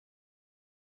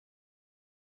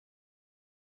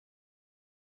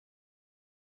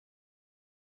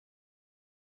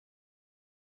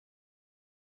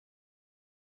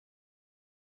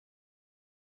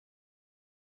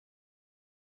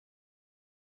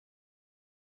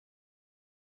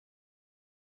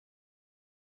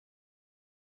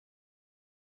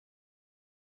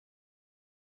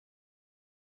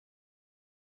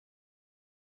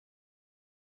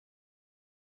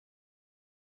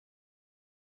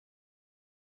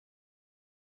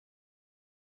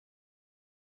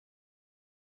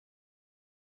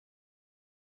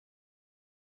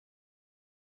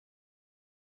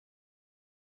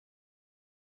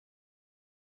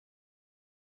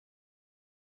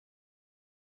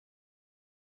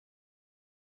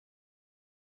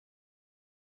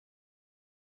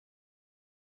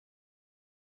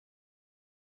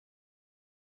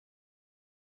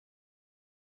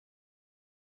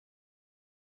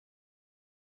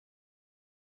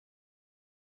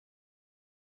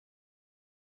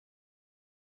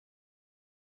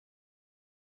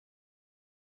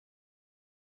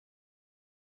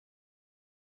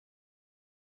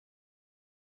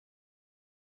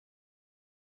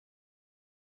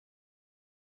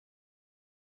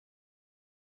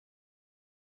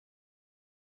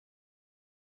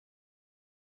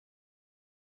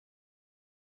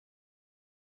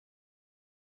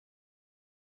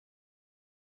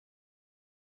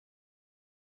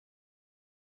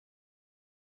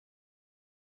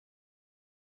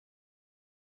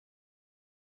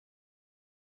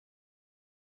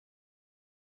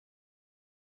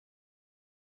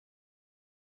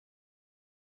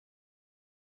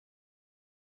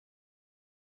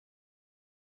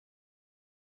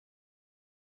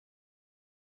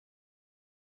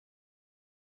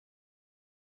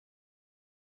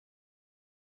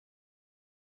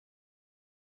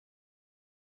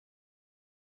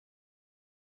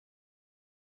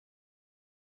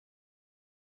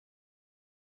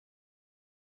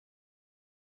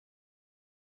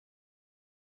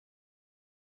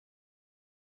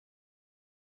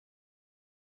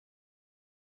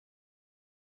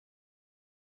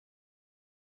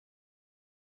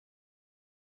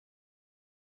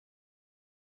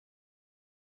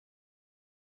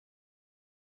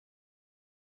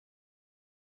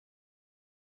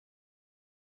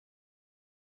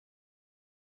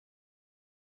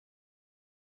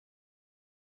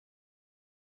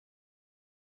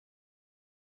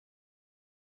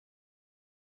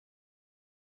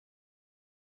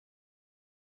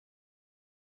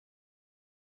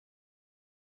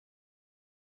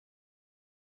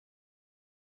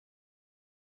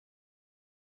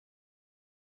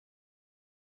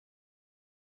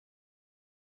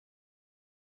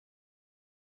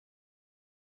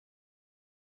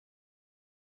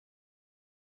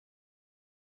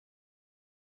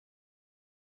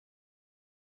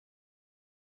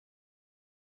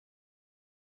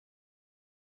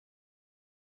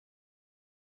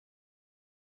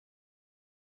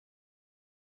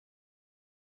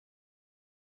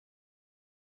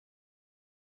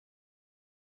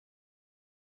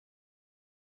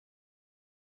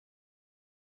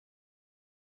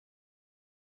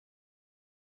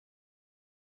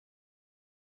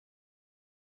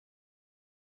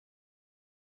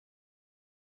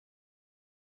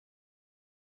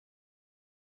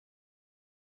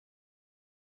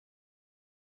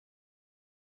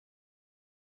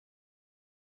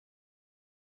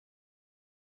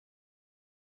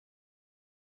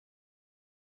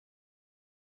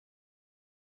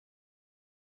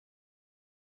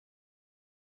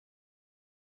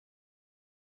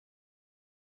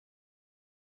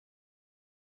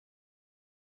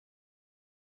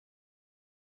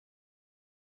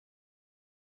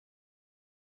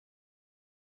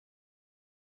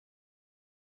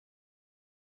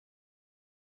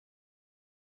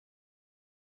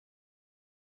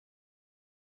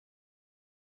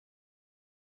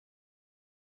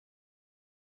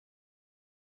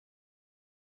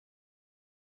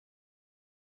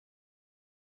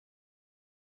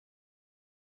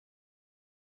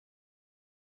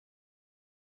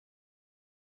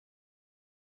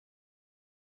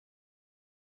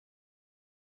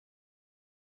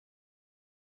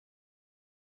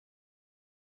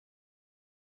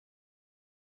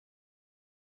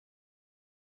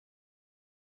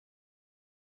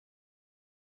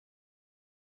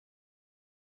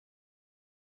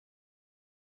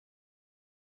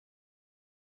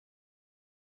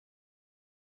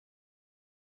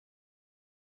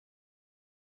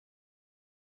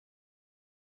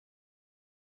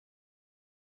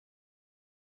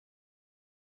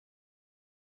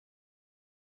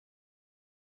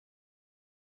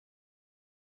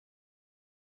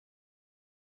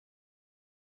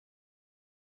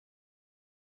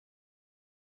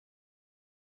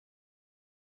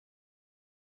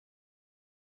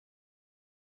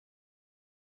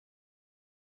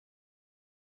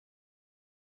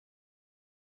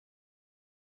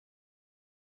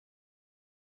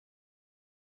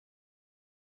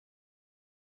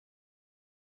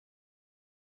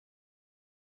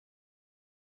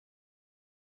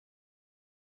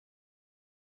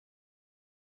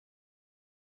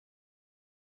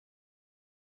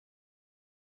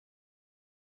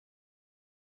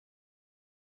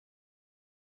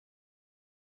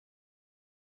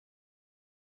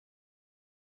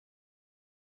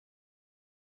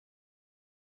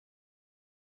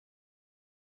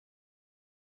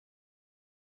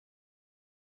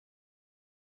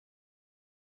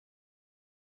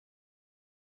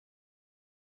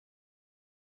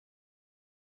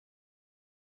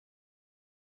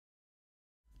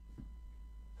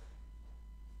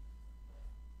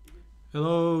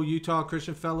Hello, Utah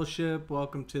Christian Fellowship.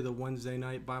 Welcome to the Wednesday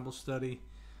night Bible study.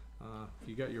 If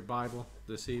you got your Bible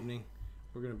this evening,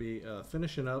 we're going to be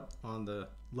finishing up on the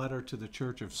letter to the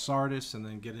Church of Sardis and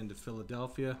then get into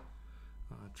Philadelphia.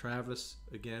 Travis,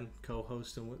 again,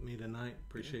 co-hosting with me tonight.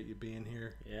 Appreciate you being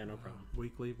here. Yeah, no problem.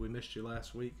 Weekly. We missed you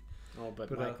last week. Oh, but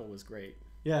Michael was great.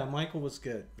 Yeah, Michael was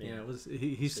good. Yeah, it was.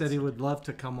 He said he would love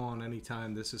to come on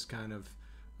anytime. This is kind of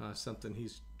something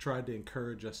he's tried to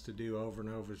encourage us to do over and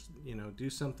over. Do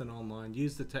something online.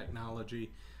 Use the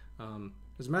technology.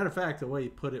 As a matter of fact, the way he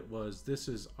put it was, this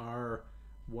is our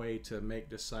way to make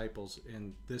disciples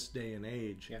in this day and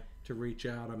age. Yeah. To reach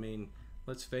out. I mean,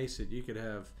 let's face it. You could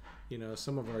have,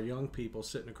 some of our young people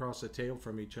sitting across the table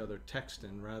from each other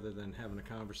texting rather than having a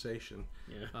conversation.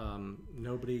 Yeah.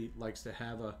 Nobody likes to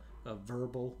have a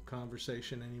verbal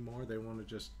conversation anymore. They want to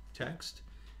just text.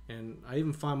 And I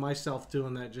even find myself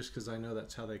doing that just because I know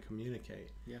that's how they communicate.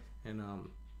 Yeah. And,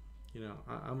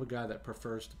 I'm a guy that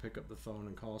prefers to pick up the phone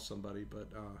and call somebody. But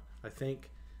I think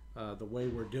the way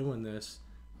we're doing this,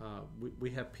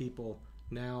 we have people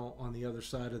now on the other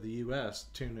side of the U.S.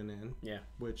 tuning in, Yeah.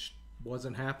 which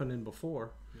wasn't happening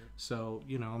before. Yeah. So,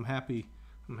 I'm happy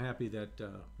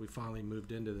that we finally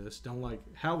moved into this. Don't like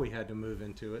how we had to move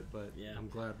into it, but Yeah. I'm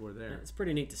glad we're there. Yeah, it's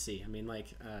pretty neat to see. I mean,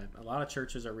 a lot of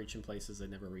churches are reaching places they've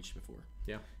never reached before.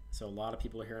 Yeah. So a lot of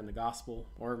people are hearing the gospel,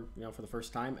 or for the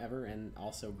first time ever, and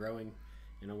also growing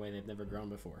in a way they've never grown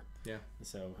before. Yeah. And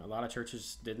so a lot of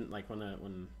churches didn't like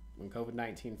when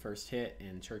COVID-19 first hit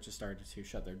and churches started to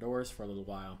shut their doors for a little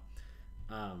while.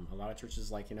 A lot of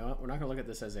churches what, we're not going to look at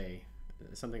this as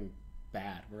something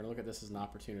bad. We're going to look at this as an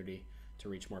opportunity to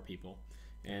reach more people.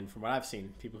 And from what I've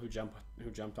seen, people who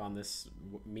jumped on this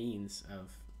means of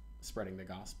spreading the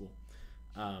gospel,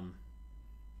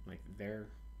 they're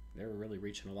really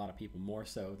reaching a lot of people, more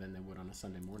so than they would on a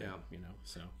Sunday morning. Yeah.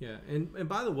 So yeah. And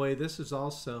by the way, this is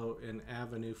also an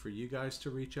avenue for you guys to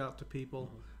reach out to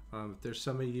people. Mm-hmm. If there's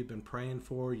somebody you've been praying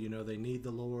for, they need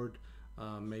the Lord.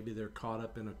 Maybe they're caught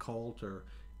up in a cult or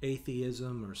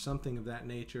atheism or something of that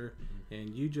nature, mm-hmm.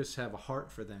 and you just have a heart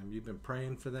for them. You've been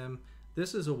praying for them.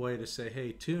 This is a way to say,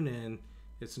 hey, tune in.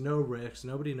 It's no risk.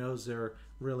 Nobody knows they're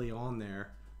really on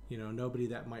there. Nobody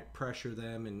that might pressure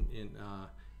them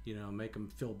and make them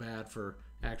feel bad for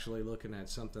actually looking at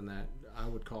something that I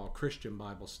would call a Christian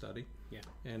Bible study. Yeah.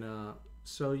 And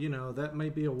so, that may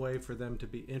be a way for them to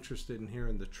be interested in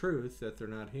hearing the truth that they're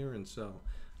not hearing. So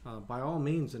by all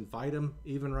means, invite them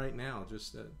even right now.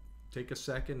 Just take a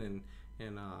second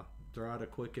and throw out a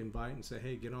quick invite and say,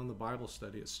 hey, get on the Bible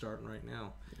study. It's starting right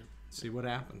now. Yeah. See what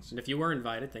happens. And if you were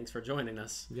invited, thanks for joining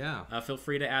us. Yeah. Feel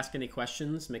free to ask any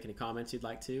questions, make any comments you'd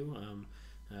like to,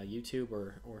 YouTube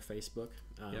or Facebook.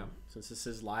 Yeah. Since this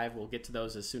is live, we'll get to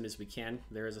those as soon as we can.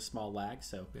 There is a small lag,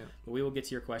 so Yeah. but we will get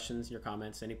to your questions, your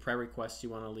comments, any prayer requests you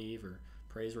want to leave or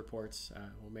praise reports.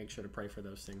 We'll make sure to pray for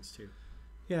those things too.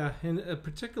 Yeah, and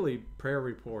particularly prayer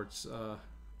reports,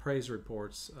 praise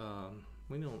reports.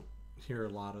 We don't hear a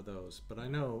lot of those, but I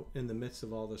know in the midst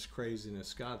of all this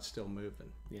craziness, God's still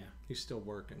moving. Yeah. He's still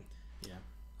working.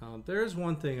 Yeah. There is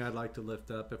one thing I'd like to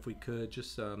lift up, if we could,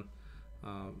 just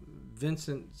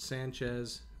Vincent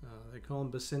Sanchez. They call him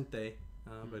Vicente,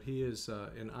 but he is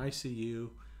in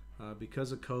ICU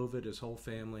because of COVID. His whole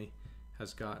family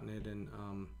has gotten it, and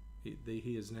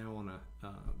he is now on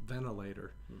a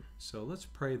ventilator. So let's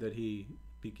pray that he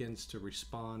begins to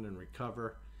respond and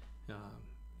recover.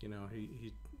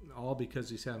 He all because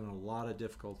he's having a lot of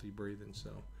difficulty breathing.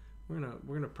 So we're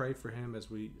gonna pray for him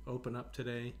as we open up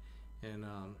today, and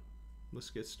let's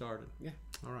get started. Yeah.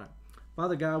 All right.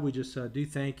 Father God, we just do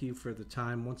thank you for the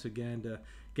time once again to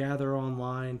gather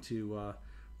online to,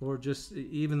 Lord, just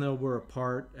even though we're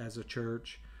apart as a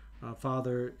church,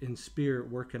 Father, in spirit,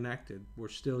 we're connected. We're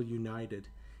still united.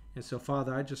 And so,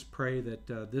 Father, I just pray that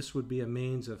this would be a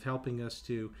means of helping us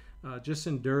to just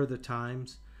endure the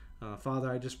times. Father,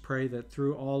 I just pray that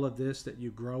through all of this that you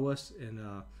grow us and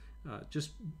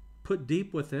just put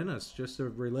deep within us just a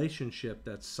relationship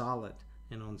that's solid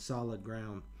and on solid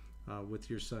ground with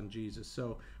your Son, Jesus.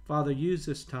 So, Father, use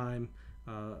this time,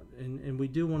 and we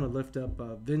do want to lift up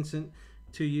Vincent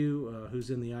to you,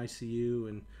 who's in the ICU,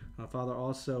 and Father,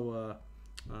 also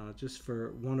just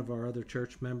for one of our other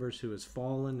church members who has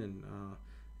fallen and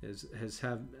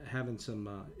having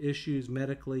some issues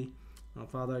medically.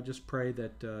 Father, I just pray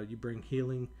that you bring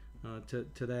healing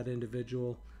to that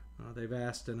individual. They've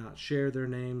asked to not share their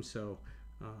name, so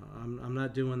I'm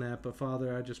not doing that. But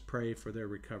Father, I just pray for their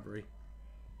recovery.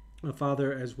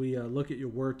 Father, as we look at your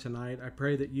word tonight, I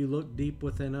pray that you look deep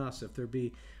within us. If there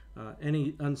be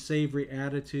any unsavory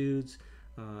attitudes,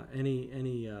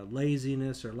 any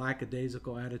laziness or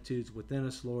lackadaisical attitudes within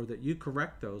us, Lord, that you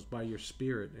correct those by your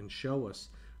Spirit and show us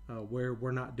where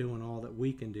we're not doing all that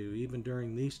we can do, even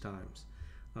during these times.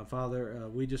 Father,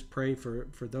 we just pray for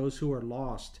those who are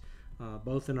lost,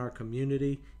 both in our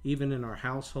community, even in our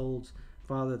households.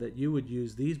 Father, that you would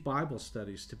use these Bible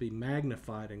studies to be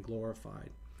magnified and glorified.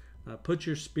 Put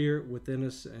your Spirit within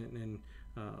us in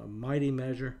a mighty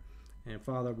measure. And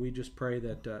Father, we just pray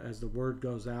that as the word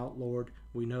goes out, Lord,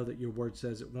 we know that your word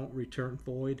says it won't return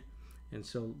void. And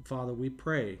so, Father, we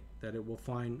pray that it will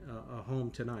find a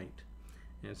home tonight.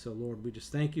 And so, Lord, we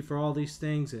just thank you for all these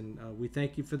things, and we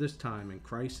thank you for this time. In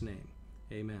Christ's name,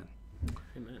 amen.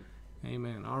 Amen.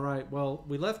 Amen. All right. Well,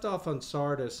 we left off on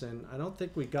Sardis, and I don't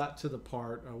think we got to the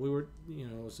part. We were,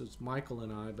 it was Michael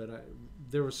and I, but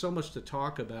there was so much to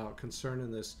talk about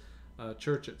concerning this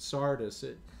church at Sardis.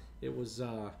 It was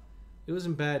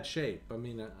in bad shape. I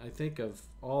mean, I think of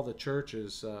all the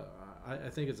churches, I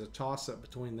think it's a toss-up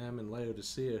between them and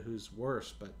Laodicea, who's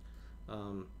worse. But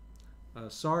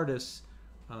Sardis,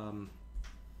 hang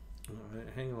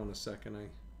on a second. I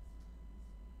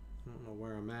don't know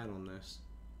where I'm at on this.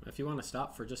 If you want to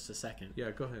stop for just a second. Yeah,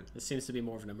 go ahead. This seems to be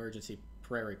more of an emergency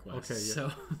prayer request. Okay,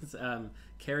 yeah. So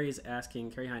Carrie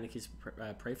Heineke's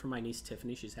pray for my niece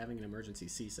Tiffany. She's having an emergency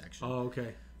C-section. Oh,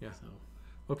 okay. Yeah. So.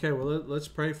 Okay, well, let's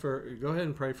pray for... Go ahead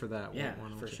and pray for that. Yeah,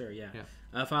 for sure, yeah.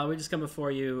 Father, we just come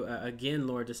before you again,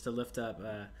 Lord, just to lift up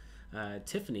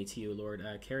Tiffany to you, Lord,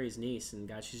 Carrie's niece. And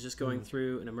God, she's just going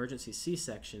through an emergency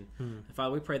C-section. And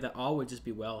Father, we pray that all would just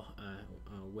be well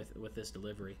with this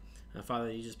delivery.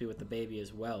 Father, you just be with the baby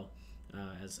as well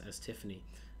as Tiffany.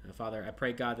 Father, I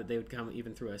pray, God, that they would come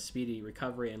even through a speedy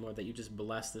recovery, and Lord, that you just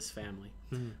bless this family.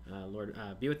 Lord,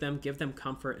 be with them, give them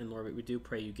comfort, and Lord, we do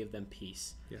pray you give them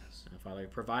peace. Yes. Father,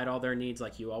 provide all their needs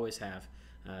like you always have,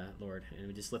 Lord, and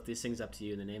we just lift these things up to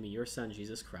you in the name of your Son,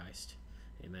 Jesus Christ.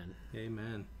 Amen.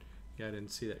 Amen. Yeah, I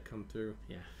didn't see that come through.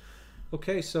 Yeah.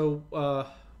 Okay, so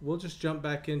we'll just jump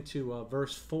back into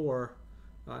verse 4.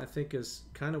 I think is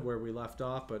kind of where we left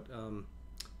off, but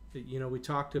we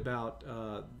talked about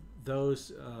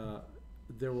those.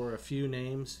 There were a few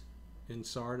names in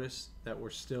Sardis that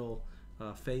were still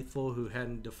faithful, who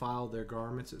hadn't defiled their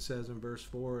garments. It says in verse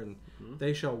 4, and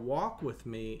they shall walk with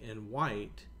me in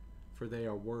white, for they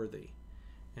are worthy.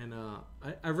 And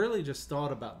I really just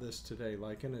thought about this today,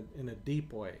 like in a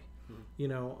deep way.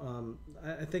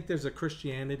 I think there's a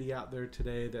Christianity out there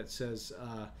today that says.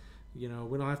 We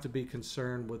don't have to be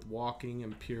concerned with walking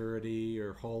in purity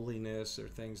or holiness or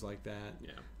things like that.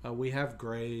 Yeah. We have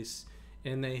grace,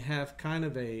 and they have kind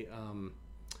of an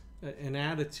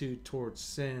attitude towards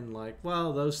sin, like,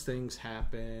 well, those things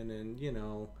happen, and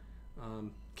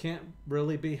can't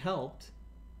really be helped,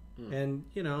 and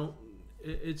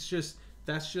it's just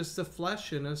that's just the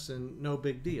flesh in us, and no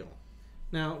big deal.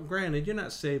 Now, granted, you're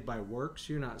not saved by works.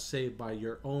 You're not saved by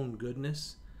your own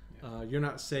goodness. You're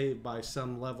not saved by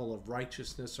some level of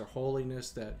righteousness or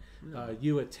holiness that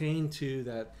you attain to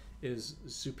that is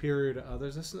superior to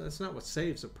others. That's not what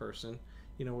saves a person.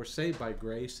 We're saved by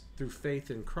grace through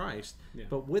faith in Christ. Yeah.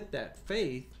 But with that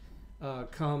faith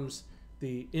comes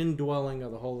the indwelling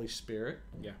of the Holy Spirit,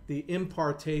 the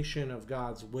impartation of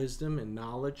God's wisdom and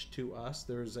knowledge to us.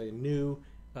 There's a new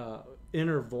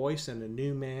inner voice and a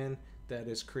new man that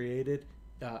is created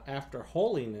after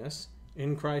holiness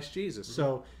in Christ Jesus.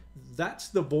 So that's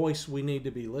the voice we need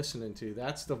to be listening to.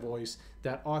 That's the voice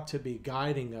that ought to be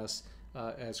guiding us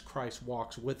as Christ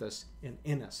walks with us and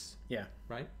in us. Yeah.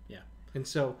 Right? Yeah. And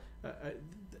so,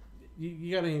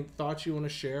 you got any thoughts you want to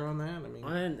share on that? I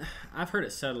mean, I've heard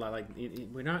it said a lot. Like,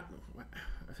 we're not,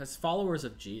 as followers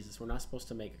of Jesus, we're not supposed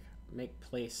to make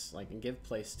place, like, and give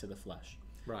place to the flesh.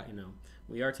 Right.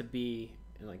 We are to be,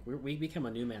 like, we become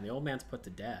a new man. The old man's put to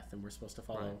death, and we're supposed to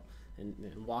follow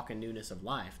and walk in newness of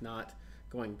life, not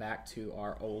going back to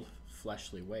our old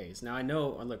fleshly ways. Now, I know,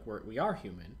 look, we are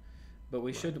human, but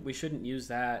we shouldn't use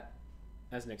that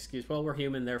as an excuse. Well, we're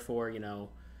human, therefore,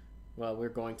 well, we're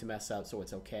going to mess up, so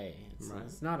it's okay.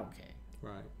 It's not okay.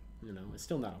 Right. It's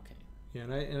still not okay. Yeah,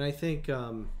 and I think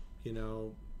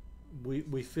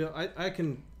we feel I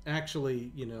can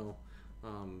actually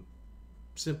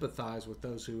sympathize with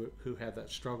those who have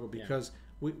that struggle, because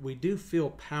we do feel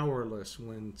powerless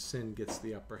when sin gets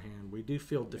the upper hand. We do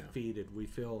feel defeated. We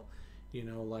feel,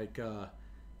 that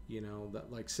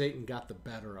like Satan got the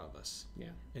better of us. Yeah.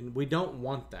 And we don't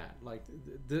want that. Like,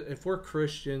 if we're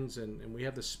Christians and we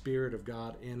have the Spirit of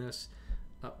God in us,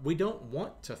 we don't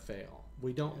want to fail.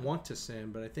 We don't want to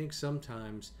sin. But I think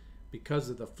sometimes because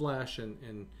of the flesh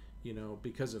and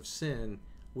because of sin,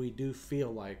 we do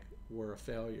feel like we're a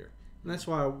failure. And that's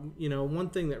why, one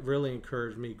thing that really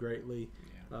encouraged me greatly,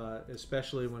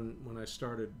 especially when I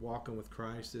started walking with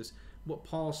Christ, is what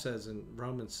Paul says in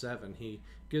Romans 7. He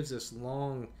gives this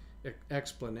long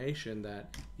explanation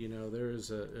that, there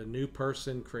is a new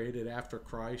person created after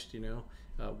Christ,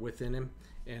 within him.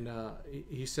 And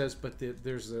he says, but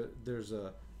there's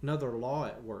another law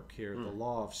at work here, the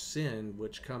law of sin,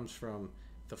 which comes from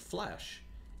the flesh.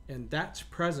 And that's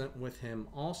present with him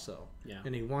also. Yeah.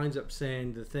 And he winds up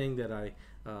saying, the thing that I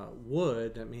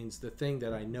would, that means the thing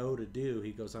that I know to do,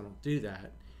 he goes, I don't do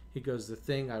that. He goes, the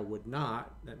thing I would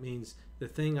not, that means the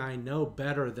thing I know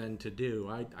better than to do.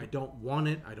 I don't want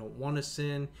it. I don't want to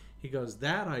sin. He goes,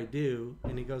 that I do.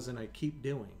 And he goes, and I keep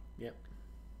doing. Yep.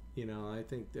 I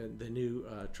think the new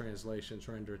translations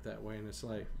render it that way. And it's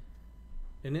like,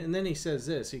 and then he says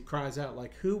this, he cries out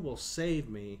like, who will save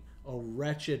me, O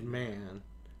wretched man,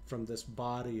 from this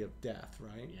body of death,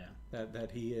 right? Yeah.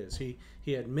 That he is.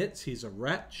 He admits he's a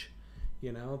wretch,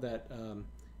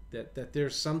 that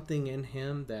there's something in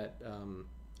him that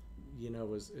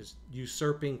is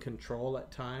usurping control at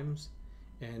times,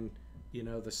 and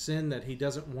the sin that he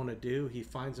doesn't want to do, he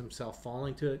finds himself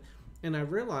falling to it. And I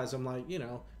realize, I'm like,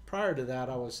 prior to that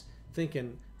I was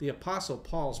thinking the Apostle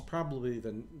Paul's probably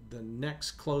the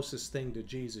next closest thing to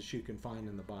Jesus you can find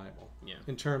in the Bible,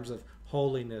 in terms of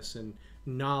holiness and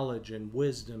knowledge and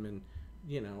wisdom and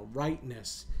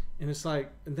rightness. And it's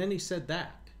like, and then he said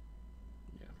that.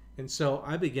 And so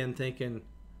I began thinking,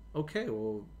 okay,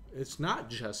 well, it's not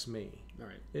just me.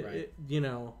 Right.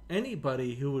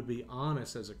 Anybody who would be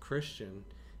honest as a Christian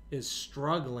is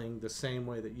struggling the same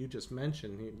way that you just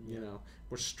mentioned.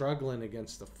 We're struggling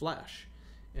against the flesh.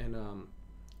 And,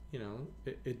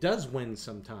 it does win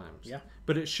sometimes. Yeah.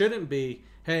 But it shouldn't be,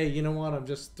 hey, you know what, I'm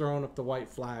just throwing up the white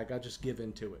flag. I just give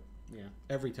into it. Yeah.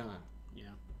 Every time.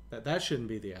 Yeah. That shouldn't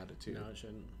be the attitude. No, it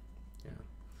shouldn't. Yeah.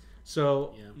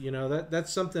 So,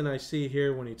 that's something I see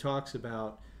here when he talks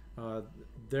about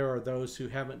there are those who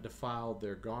haven't defiled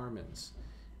their garments.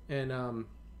 And,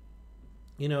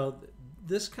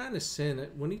 this kind of sin,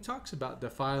 when he talks about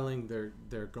defiling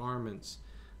their garments,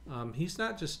 he's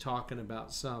not just talking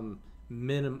about some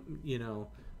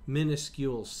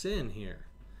minuscule sin here.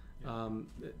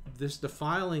 This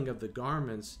defiling of the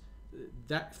garments,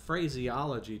 that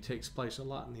phraseology takes place a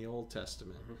lot in the Old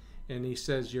Testament. And he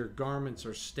says your garments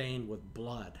are stained with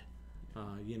blood.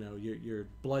 You're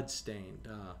blood stained.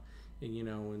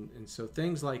 And so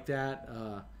things like that,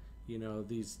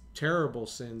 these terrible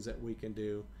sins that we can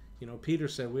do. Peter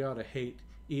said we ought to hate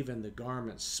even the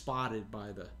garments spotted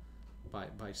by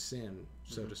sin,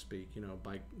 so to speak,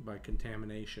 by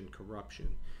contamination, corruption.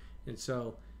 And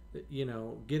so,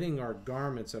 getting our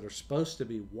garments that are supposed to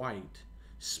be white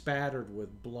spattered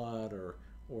with blood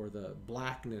or the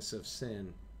blackness of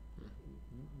sin,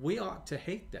 we ought to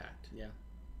hate that. Yeah.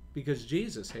 Because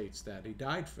Jesus hates that. He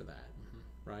died for that,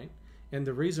 right? And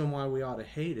the reason why we ought to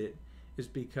hate it is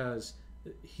because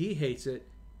he hates it.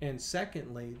 And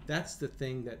secondly, that's the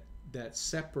thing that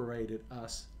separated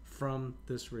us from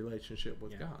this relationship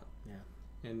with God.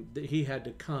 Yeah. And he had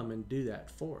to come and do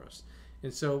that for us.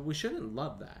 And so we shouldn't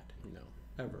love that. No.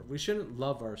 Ever. We shouldn't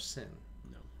love our sin.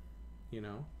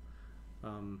 No.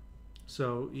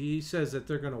 So he says that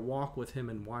they're going to walk with him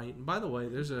in white. And by the way,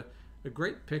 there's a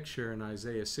great picture in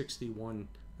Isaiah 61,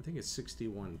 I think it's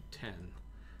 61:10.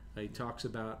 He talks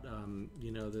about,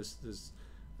 this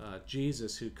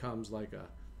Jesus who comes like a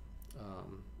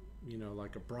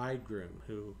bridegroom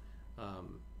who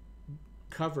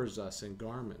covers us in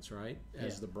garments, right?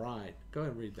 As the bride. Go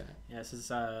ahead and read that. Yeah, it says,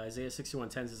 Isaiah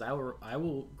 61:10 says, I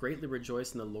will greatly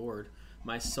rejoice in the Lord.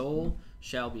 My soul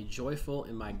shall be joyful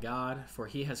in my God, for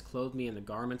he has clothed me in the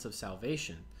garments of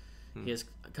salvation. He has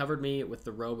covered me with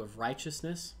the robe of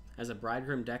righteousness, as a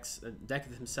bridegroom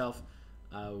decketh himself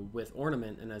with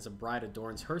ornament, and as a bride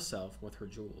adorns herself with her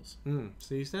jewels.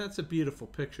 See, that's a beautiful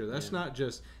picture. That's not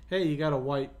just, hey, you got a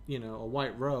white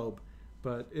robe,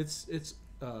 but it's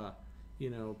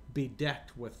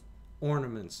bedecked with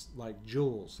ornaments like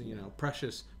jewels,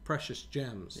 precious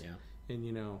gems. Yeah. And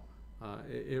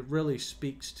it really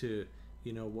speaks to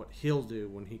what he'll do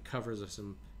when he covers us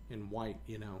in white.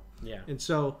 Yeah. And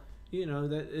so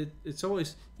that it's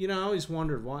always, I always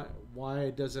wondered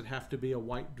why does it have to be a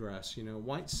white dress?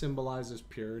 White symbolizes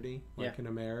purity, like in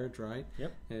a marriage, right?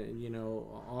 Yep. And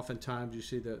oftentimes you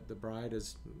see that the bride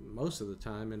is most of the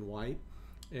time in white,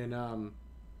 and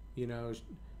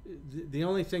the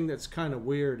only thing that's kind of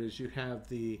weird is you have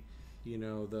the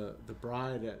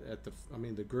bride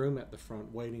the groom at the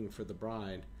front waiting for the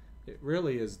bride. It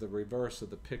really is the reverse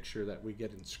of the picture that we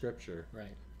get in Scripture,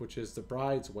 right? Which is the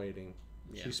bride's waiting.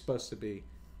 Yeah. She's supposed to be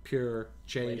pure,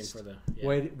 chaste,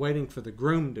 waiting waiting for the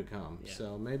groom to come. Yeah.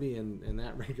 So maybe in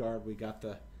that regard we got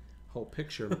the whole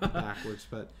picture backwards,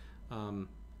 but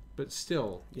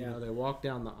still, you know, they walk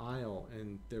down the aisle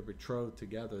and they're betrothed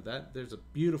together. That there's a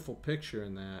beautiful picture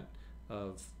in that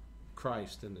of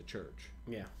Christ in the church.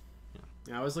 Yeah.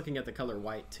 I was looking at the color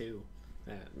white too,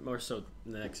 more so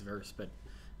in the next verse, but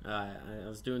I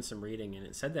was doing some reading and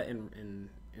it said that in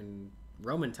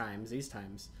Roman times, these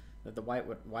times, that the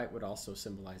white would also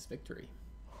symbolize victory.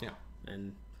 Yeah.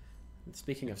 And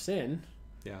speaking of sin,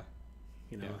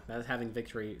 you know, that's having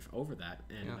victory over that.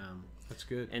 And that's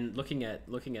good. And looking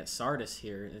at Sardis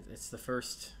here, it's the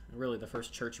first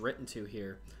church written to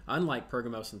here, unlike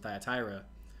Pergamos and Thyatira,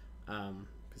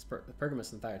 because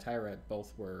Pergamos and Thyatira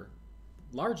both were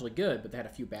largely good, but they had a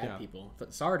few bad people.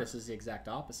 But Sardis is the exact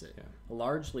opposite.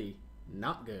 Largely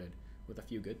not good with a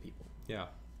few good people. Yeah.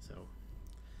 So.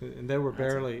 And they were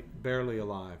barely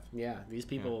alive. Yeah, these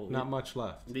people not much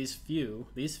left. These few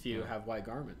have white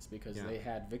garments because they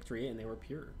had victory and they were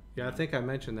pure. Yeah, I think I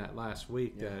mentioned that last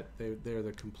week that they're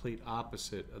the complete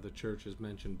opposite of the churches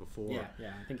mentioned before.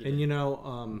 Yeah, I think. And you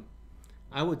know,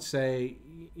 I would say,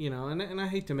 you know, and I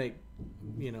hate to make,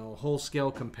 you know, whole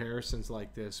scale comparisons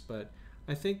like this, but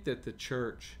I think that the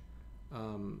church,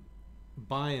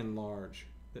 by and large,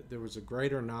 that there was a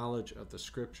greater knowledge of the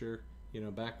Scripture. You know,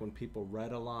 back when people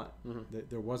read a lot,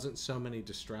 there wasn't so many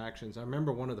distractions. I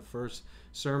remember one of the first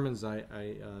sermons I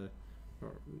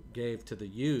gave to the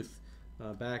youth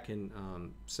back in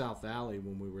South Valley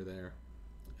when we were there,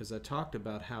 is I talked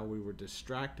about how we were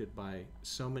distracted by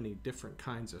so many different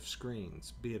kinds of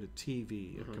screens, be it a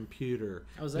TV, a computer.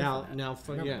 I was there now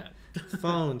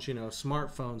phones. You know,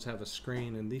 smartphones have a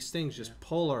screen, and these things just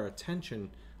pull our attention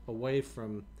away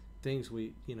from things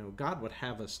we, you know, God would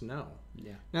have us know.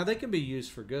 Yeah. Now they can be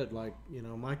used for good. Like, you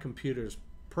know, my computer's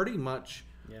pretty much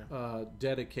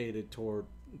dedicated toward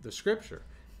the Scripture,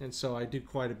 and so I do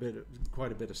quite a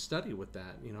bit of study with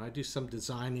that. You know, I do some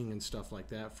designing and stuff like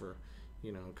that for,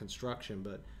 you know, construction.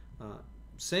 But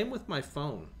same with my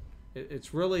phone.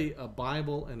 It's really a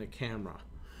Bible and a camera.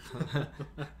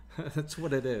 That's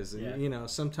what it is. And, you know,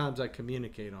 sometimes I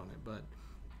communicate on it, but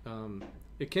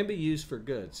it can be used for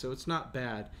good. So it's not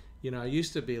bad. You know, I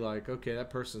used to be like, okay,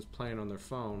 that person's playing on their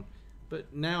phone.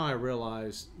 But now I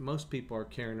realize most people are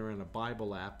carrying around a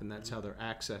Bible app, and that's how they're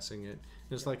accessing it. And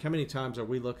it's like, how many times are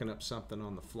we looking up something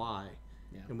on the fly?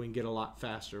 And we can get a lot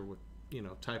faster with, you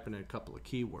know, typing in a couple of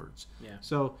keywords. Yeah.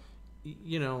 So,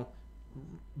 you know,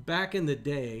 back in the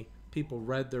day, people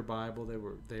read their Bible.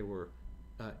 They were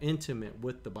intimate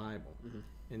with the Bible.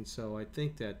 And so I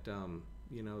think that,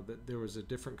 you know, that there was a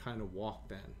different kind of walk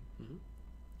then.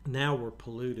 Now we're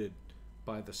polluted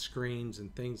by the screens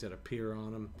and things that appear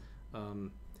on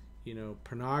them. You know,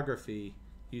 pornography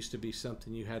used to be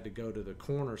something you had to go to the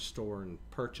corner store and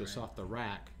purchase off the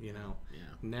rack, you know.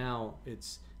 Now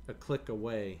it's a click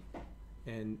away.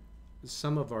 And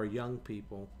some of our young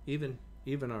people, even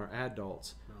our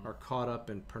adults, are caught up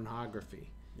in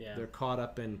pornography. They're caught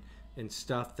up in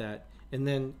stuff that, and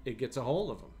then it gets a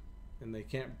hold of them. And they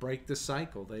can't break the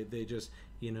cycle. They just,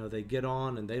 you know, they get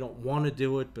on and they don't want to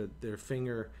do it, but their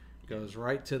finger goes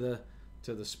right to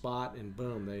the spot, and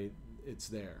boom, it's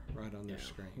there right on their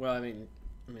screen. Well, I mean,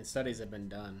 studies have been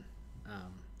done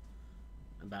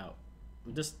about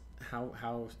just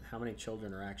how many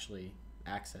children are actually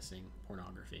accessing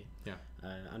pornography. Yeah.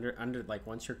 Under like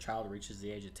once your child reaches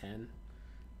the age of 10,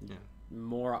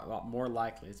 more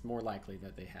likely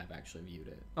that they have actually viewed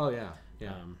it. Oh yeah.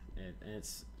 And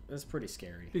it's pretty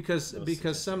scary because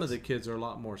some of the kids are a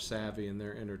lot more savvy and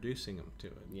they're introducing them to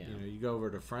it. You know, you go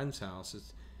over to a friend's house,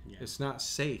 it's not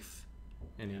safe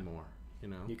anymore. You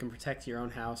know, you can protect your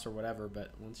own house or whatever,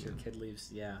 but once your kid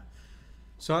leaves,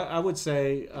 So I would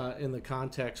say in the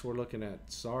context we're looking at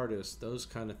Sardis, those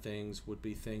kind of things would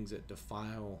be things that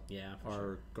defile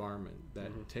our garment,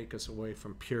 that take us away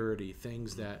from purity,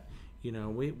 things that, you know,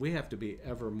 we have to be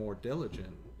ever more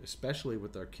diligent, especially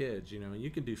with our kids. You know,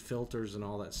 you can do filters and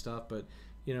all that stuff, but,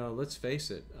 you know, let's face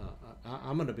it,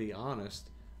 I'm going to be honest,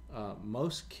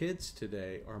 most kids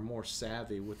today are more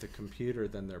savvy with the computer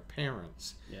than their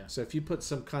parents. Yeah. So if you put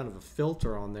some kind of a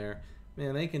filter on there,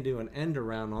 man, they can do an end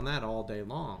around on that all day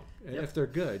long if they're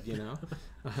good, you know.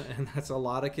 And that's a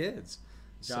lot of kids.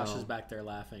 Josh is back there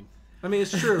laughing. I mean,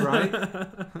 it's true, right?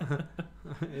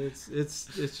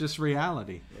 it's just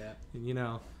reality. Yeah. And, you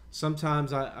know,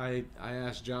 sometimes I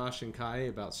ask Josh and Kai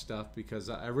about stuff because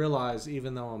I realize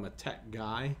even though I'm a tech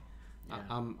guy,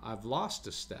 I've lost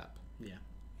a step. Yeah.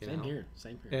 Same here.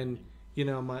 And, you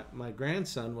know, my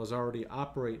grandson was already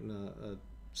operating a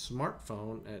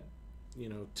smartphone at, you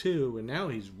know, 2, and now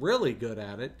he's really good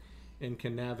at it. and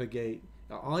can navigate.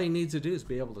 All he needs to do is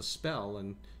be able to spell,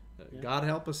 and God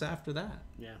help us after that.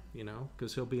 Yeah. You know,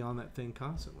 because he'll be on that thing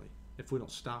constantly if we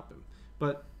don't stop him.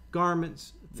 But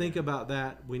garments, think about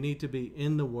that. We need to be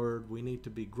in the Word. We need to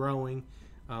be growing.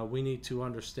 We need to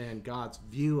understand God's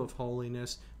view of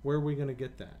holiness. Where are we going to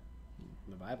get that?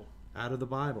 The Bible. Out of the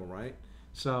Bible, right?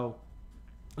 So,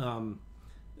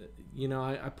 you know,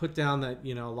 I put down that,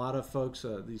 you know, a lot of folks,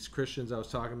 these Christians I was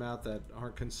talking about that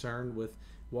aren't concerned with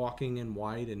walking in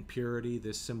white and purity,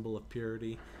 this symbol of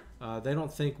purity, they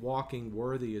don't think walking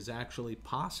worthy is actually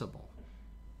possible.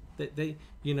 They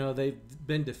you know, they've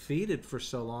been defeated for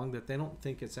so long that they don't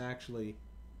think it's actually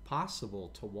possible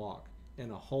to walk in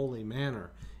a holy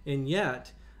manner. And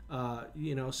yet,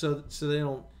 you know, so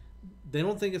they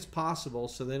don't think it's possible,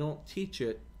 so they don't teach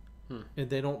it, and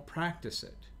they don't practice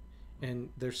it, and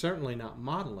they're certainly not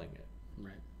modeling it.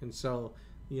 Right. And so,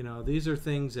 you know, these are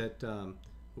things that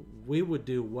we would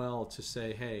do well to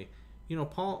say, hey, you know,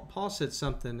 Paul said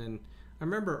something, and I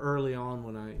remember early on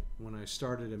when I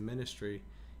started in ministry,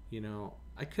 you know,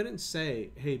 I couldn't say,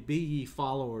 hey, be ye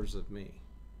followers of me.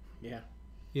 Yeah.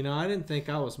 You know, I didn't think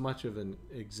I was much of an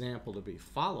example to be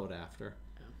followed after.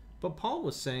 Yeah. But Paul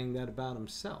was saying that about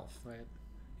himself. Right.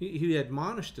 He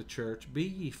admonished the church, be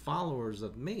ye followers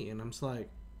of me. And I'm just like,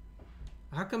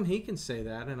 how come he can say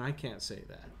that and I can't say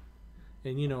that?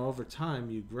 And, you know, over time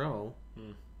you grow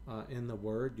in the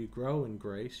Word, you grow in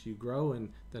grace, you grow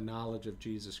in the knowledge of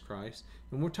Jesus Christ.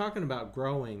 And we're talking about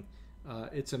growing.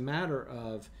 It's a matter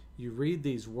of you read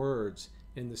these words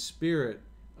in the Spirit,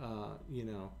 you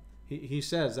know, he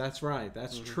says that's right,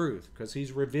 that's truth, because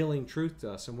he's revealing truth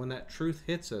to us. And when that truth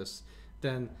hits us,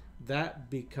 then that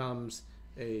becomes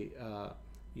a,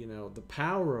 you know, the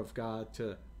power of God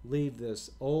to leave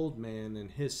this old man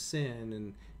and his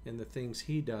sin and the things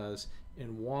he does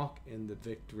and walk in the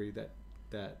victory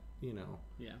that you know,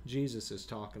 Jesus is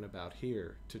talking about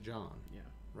here to John. Yeah.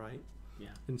 Right? Yeah.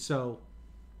 And so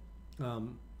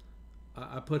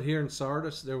I put here in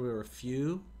Sardis there were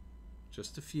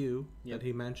just a few that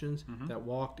he mentions that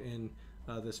walked in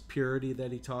this purity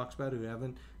that he talks about, who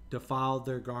haven't defiled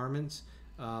their garments.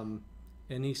 And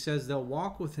he says they'll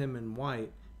walk with him in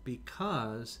white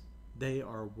because they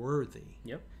are worthy.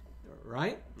 Yep.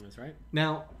 Right? That's right.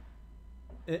 Now,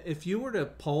 if you were to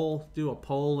do a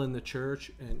poll in the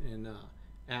church and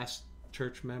ask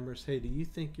church members, hey, do you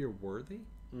think you're worthy?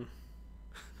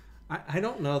 I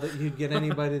don't know that you'd get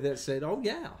anybody that said, oh,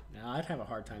 yeah. No, I'd have a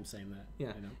hard time saying that.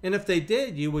 Yeah. You know? And if they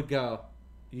did, you would go,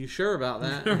 you sure about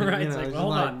that? Right. You know, it's like, well,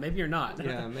 hold on. Maybe you're not.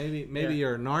 Yeah, maybe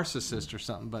you're a narcissist or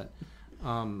something. But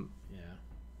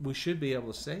we should be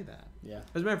able to say that. Yeah.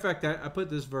 As a matter of fact, I put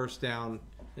this verse down,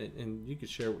 and you could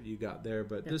share what you got there,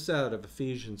 but this out of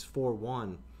Ephesians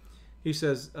 4:1. He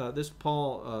says, this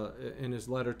Paul, in his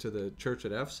letter to the church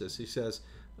at Ephesus, he says,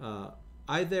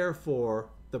 I therefore,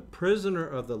 the prisoner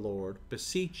of the Lord,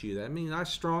 beseech you. That means I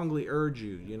strongly urge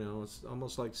you. You know, it's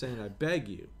almost like saying I beg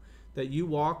you that you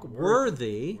walk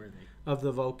worthy of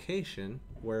the vocation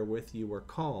wherewith you were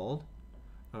called,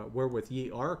 wherewith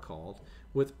ye are called,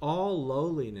 with all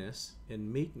lowliness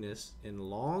and meekness and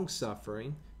long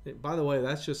suffering. By the way,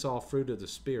 that's just all fruit of the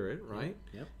Spirit, right?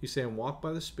 Yep. He's saying walk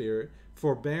by the Spirit,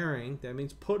 forbearing. That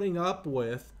means putting up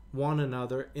with one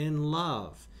another in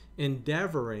love,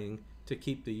 endeavoring to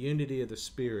keep the unity of the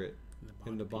Spirit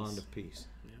in the bond of peace.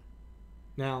 Yeah.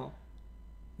 Now,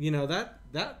 you know,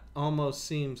 that almost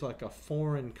seems like a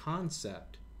foreign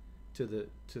concept to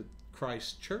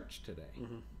Christ's church today,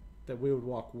 that we would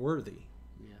walk worthy.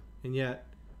 Yeah. And yet,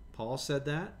 Paul said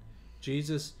that.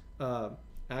 Jesus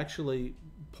actually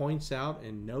points out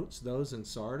and notes those in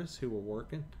Sardis who were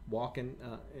walking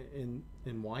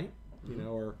in white, you know,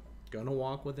 or going to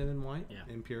walk with him in white,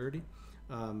 in purity.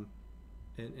 And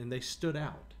they stood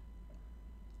out.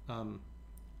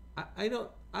 I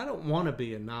don't want to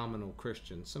be a nominal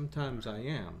Christian. Sometimes I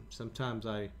am. Sometimes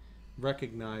I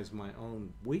recognize my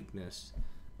own weakness,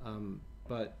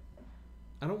 but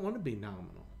I don't want to be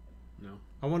nominal. No.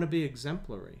 I want to be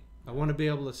exemplary. I want to be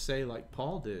able to say, like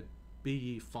Paul did, be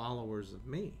ye followers of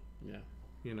me. Yeah.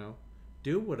 You know,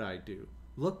 do what I do.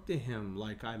 Look to him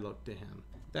like I look to him.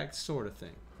 That sort of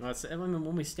thing. Well, it's,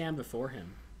 when we stand before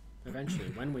him, eventually,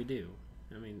 when we do,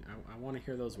 I mean, I want to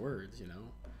hear those words, you know.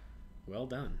 Well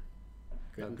done.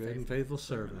 Good and faithful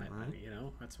servant, right? You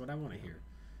know, that's what I want to hear.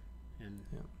 And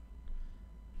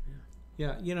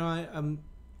yeah, you know, I'm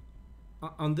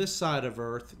on this side of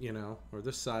earth, you know, or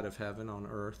this side of heaven on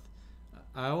earth.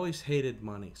 I always hated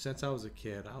money since I was a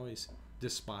kid. I always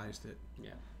despised it. Yeah.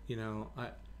 You know,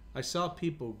 I saw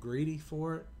people greedy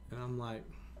for it, and I'm like,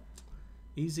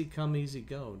 easy come, easy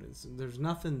go. There's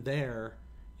nothing there.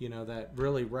 that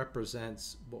really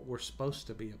represents what we're supposed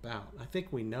to be about. I think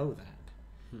we know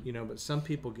that, but some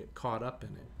people get caught up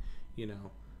in it.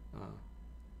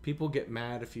 People get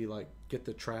mad if you get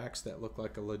the tracts that look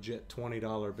like a legit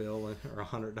 $20 bill or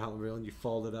 $100 bill, and you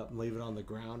fold it up and leave it on the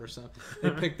ground or something. They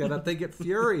pick that up. They get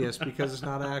furious because it's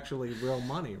not actually real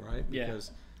money, right? Because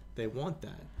they want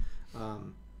that.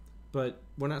 But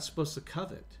we're not supposed to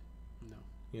covet.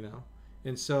 No.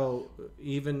 And so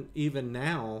even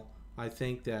now, I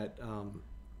think that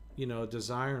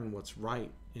desiring what's right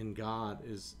in God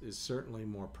is certainly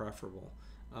more preferable.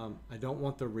 I don't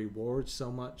want the rewards so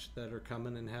much that are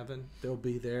coming in heaven. They'll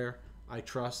be there. I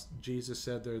trust Jesus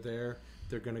said they're there.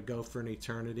 They're going to go for an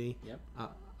eternity. Yep.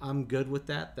 I'm good with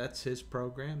that. That's his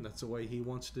program. That's the way he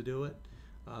wants to do it.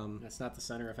 That's not the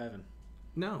center of heaven.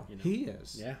 No, he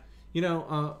is. Yeah.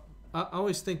 I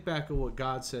always think back of what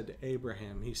God said to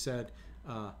Abraham. He said,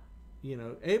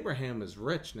 Abraham is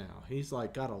rich now. He's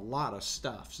got a lot of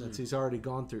stuff since he's already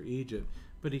gone through Egypt.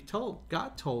 But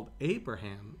God told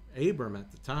Abram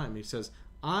at the time, he says,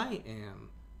 I am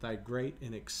thy great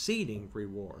and exceeding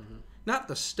reward. Not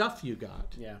the stuff you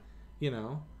got. Yeah.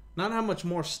 Not how much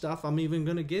more stuff I'm even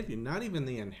going to give you. Not even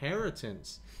the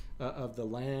inheritance of the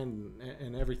land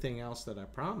and everything else that I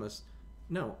promised.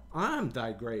 No, I'm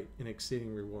thy great and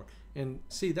exceeding reward. And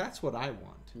see, that's what I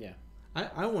want. Yeah.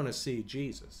 I want to see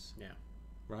Jesus. Yeah.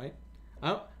 Right?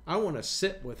 I want to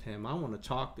sit with him. I want to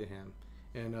talk to him.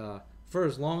 And for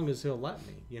as long as he'll let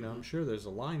me. I'm sure there's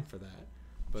a line for that.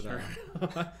 But Sure.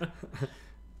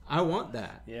 I want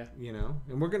that. Yeah.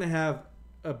 And we're going to have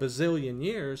a bazillion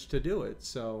years to do it.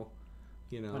 So,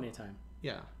 plenty of time.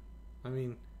 Yeah. I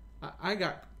mean, I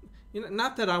got,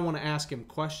 not that I want to ask him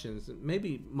questions.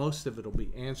 Maybe most of it will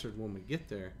be answered when we get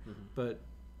there. But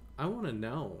I want to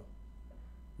know,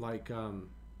 I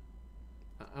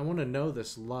want to know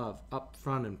this love up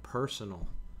front and personal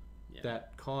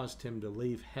that caused him to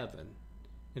leave heaven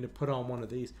and to put on one of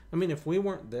these. I mean, if we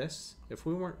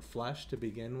weren't flesh to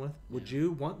begin with, would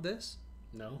you want this?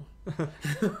 No.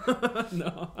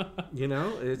 No.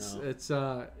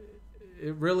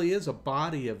 It really is a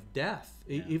body of death.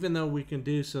 Yeah. Even though we can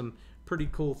do some pretty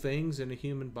cool things in a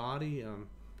human body,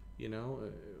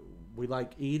 we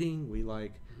like eating, we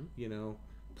like,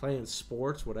 playing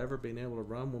sports, whatever, being able to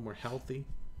run when we're healthy.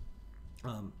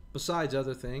 Besides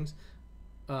other things,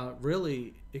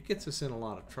 really, it gets us in a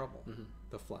lot of trouble,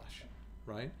 the flesh,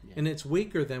 right? Yeah. And it's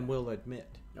weaker than we'll admit.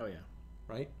 Oh, yeah.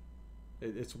 Right?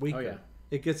 It's weaker. Oh, yeah.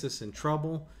 It gets us in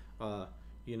trouble. The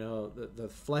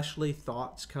fleshly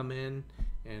thoughts come in,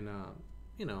 and,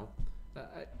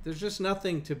 there's just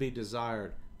nothing to be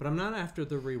desired. But I'm not after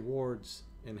the rewards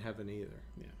in heaven either.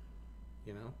 Yeah.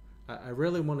 I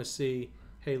really want to see,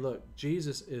 hey, look,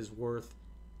 Jesus is worth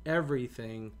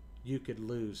everything you could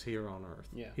lose here on earth.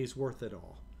 Yeah. He's worth it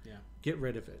all. Yeah. Get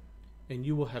rid of it, and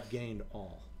you will have gained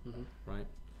all. Right?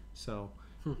 So,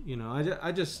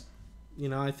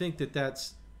 I think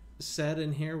that's said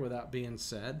in here without being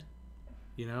said.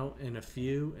 And a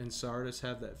few in Sardis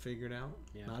have that figured out.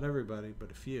 Yeah. Not everybody,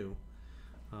 but a few.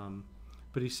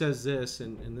 But he says this,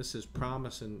 and this is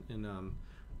promise in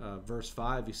verse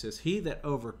 5. He says, he that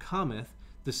overcometh,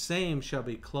 the same shall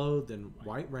be clothed in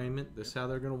white raiment. This is how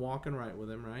they're going to walk and right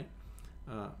with him, right?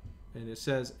 And it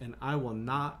says, and I will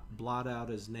not blot out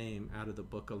his name out of the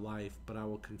book of life, but I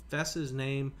will confess his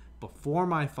name before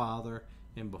my Father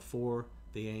and before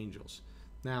the angels.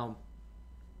 Now,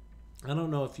 I don't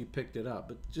know if you picked it up,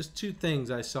 but just two things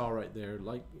I saw right there.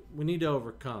 We need to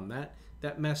overcome.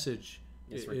 That message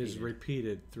is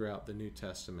repeated throughout the New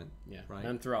Testament. Yeah. Right?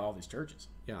 And throughout all these churches.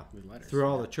 Yeah. Letters. Through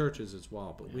all the churches as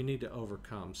well. But we need to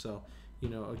overcome. So,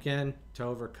 again, to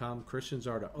overcome, Christians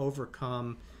are to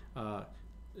overcome,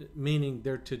 meaning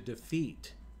they're to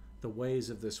defeat the ways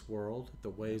of this world, the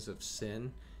ways of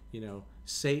sin,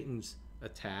 Satan's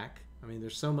attack. I mean,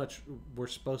 there's so much we're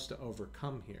supposed to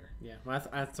overcome here. Yeah, well,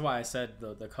 that's why I said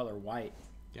the color white.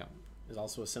 Yeah, is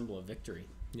also a symbol of victory.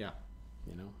 Yeah,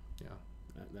 Yeah.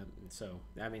 So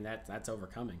I mean that's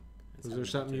overcoming. Was there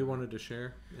something you wanted to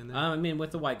share in that? I mean,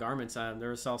 with the white garments, there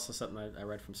was also something I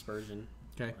read from Spurgeon.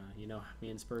 Okay. Me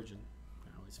and Spurgeon,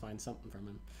 I always find something from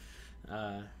him.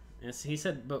 And he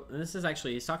said, but this is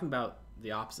actually, he's talking about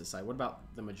the opposite side. What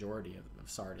about the majority of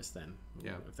Sardis then?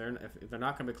 Yeah. If they're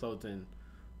not going to be clothed in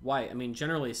white, I mean,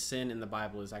 generally sin in the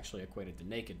Bible is actually equated to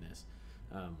nakedness,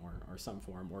 or some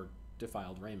form, or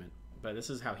defiled raiment. But this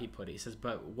is how he put it. He says,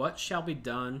 but what shall be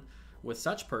done with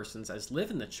such persons as live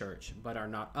in the church, but are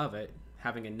not of it,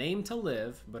 having a name to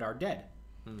live, but are dead?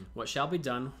 What shall be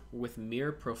done with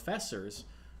mere professors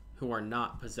who are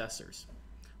not possessors?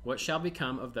 What shall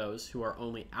become of those who are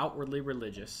only outwardly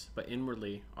religious, but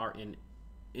inwardly are in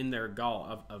in their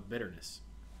gall of bitterness.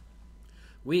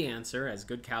 We answer, as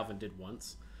good Calvin did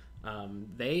once,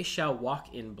 they shall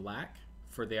walk in black,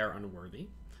 for they are unworthy.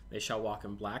 They shall walk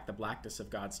in black, the blackness of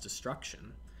God's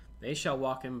destruction. They shall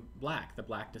walk in black, the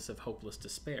blackness of hopeless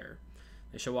despair.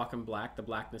 They shall walk in black, the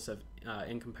blackness of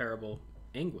incomparable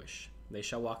anguish. They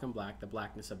shall walk in black, the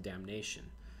blackness of damnation.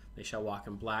 They shall walk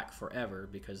in black forever,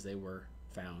 because they were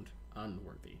found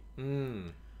unworthy.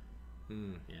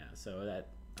 Yeah, so that...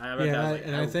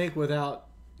 I think without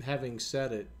having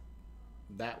said it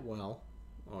that well,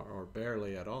 or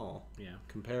barely at all,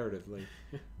 comparatively,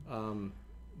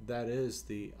 that is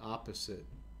the opposite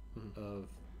of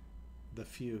the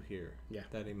few here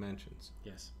that he mentions.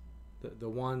 Yes. The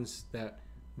ones that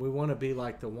we want to be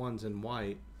like the ones in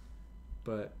white,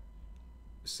 but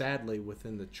sadly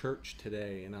within the church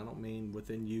today, and I don't mean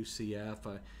within UCF,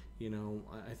 I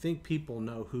think people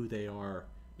know who they are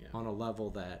on a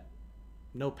level that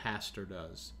no pastor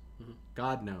does.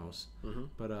 God knows,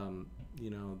 but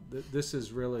this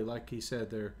is really, like he said,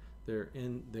 they're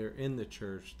in the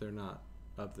church, they're not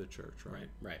of the church,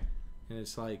 right. And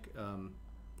it's like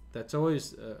that's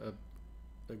always a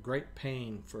great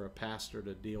pain for a pastor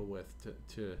to deal with,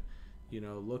 to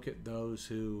look at those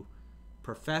who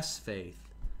profess faith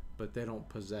but they don't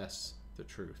possess the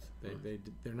truth.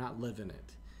 They're not living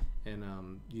it,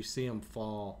 and you see them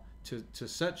fall to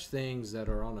such things that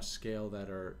are on a scale that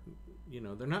are,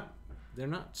 they're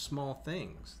not small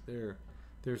things. They're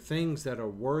things that are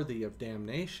worthy of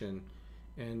damnation.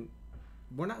 And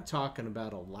we're not talking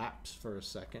about a lapse for a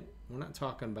second. We're not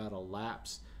talking about a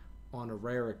lapse on a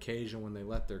rare occasion when they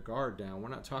let their guard down. We're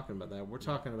not talking about that. We're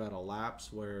talking about a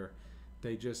lapse where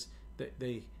they just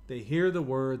they hear the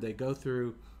word, they go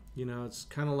through. It's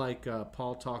kind of like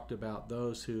Paul talked about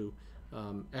those who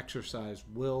exercise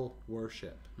will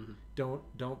worship.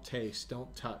 Don't taste,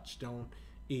 don't touch, don't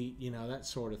eat, that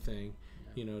sort of thing.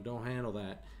 Don't handle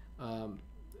that.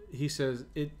 He says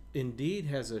it indeed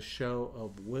has a show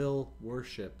of will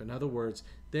worship. In other words,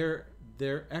 they're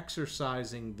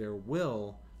exercising their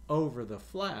will over the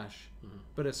flesh,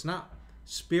 but it's not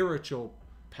spiritual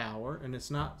power, and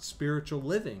it's not spiritual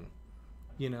living.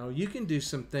 You can do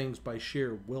some things by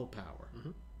sheer willpower,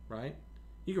 right?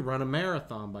 You can run a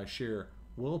marathon by sheer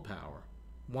willpower,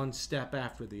 one step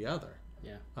after the other.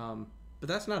 But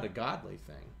that's not a godly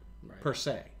thing, per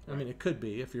se. I mean, it could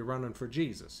be if you're running for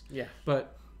Jesus.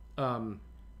 But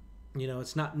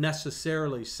it's not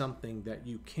necessarily something that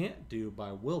you can't do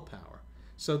by willpower.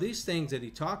 So these things that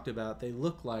he talked about, they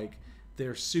look like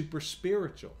they're super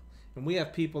spiritual. And we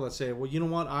have people that say, well, you know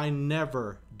what? I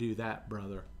never do that,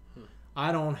 brother.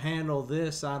 I don't handle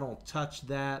this. I don't touch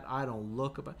that. I don't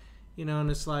look about, and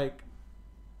it's like,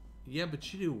 yeah,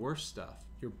 but you do worse stuff.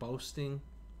 You're boasting.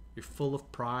 You're full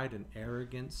of pride and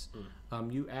arrogance.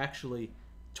 You actually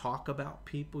talk about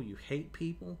people. You hate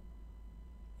people.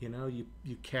 You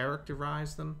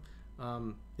characterize them.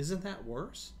 Isn't that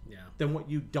worse than what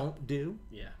you don't do?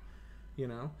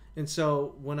 And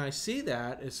so when I see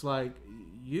that, it's like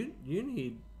you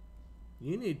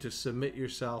need to submit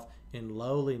yourself in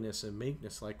lowliness and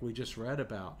meekness, like we just read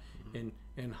about,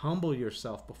 and humble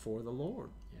yourself before the Lord.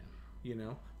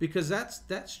 Because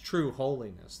that's true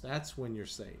holiness. That's when you're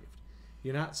saved.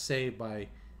 You're not saved by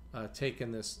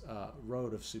taking this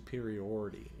road of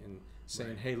superiority and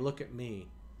saying, hey, look at me.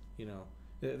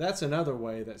 That's another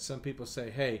way that some people say,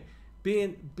 hey,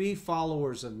 be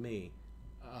followers of me.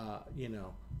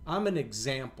 I'm an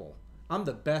example. I'm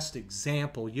the best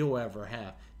example you'll ever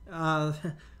have.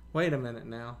 Wait a minute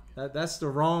now. That's the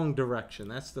wrong direction.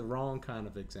 That's the wrong kind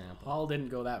of example. Paul didn't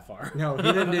go that far. No, he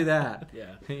didn't do that.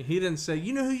 Yeah. He didn't say,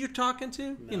 you know who you're talking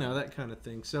to? No. That kind of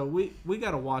thing. So we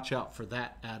got to watch out for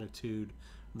that attitude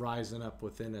rising up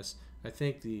within us. I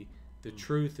think the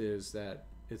truth is that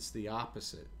it's the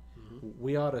opposite.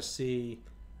 We ought to see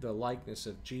the likeness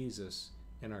of Jesus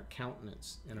in our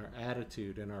countenance, in our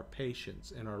attitude, in our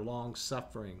patience, in our long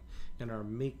suffering, in our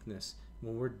meekness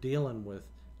when we're dealing with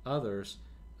others,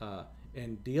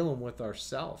 and dealing with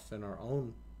ourselves and our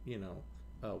own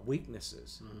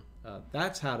weaknesses.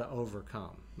 That's how to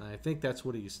overcome. And I think that's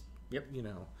what he's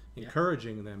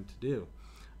encouraging them to do.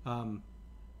 I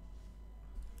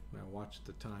watch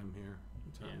the time here.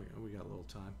 We got a little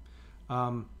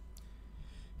time.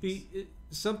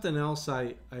 Something else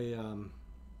I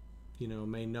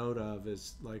may note of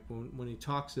is like when he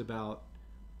talks about,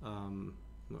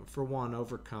 for one,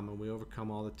 overcoming. We overcome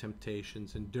all the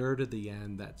temptations, endure to the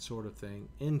end, that sort of thing,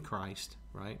 in Christ,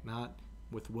 right? Not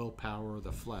with willpower or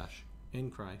the flesh,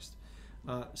 in Christ.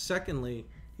 Secondly,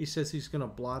 he says he's going to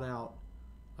blot out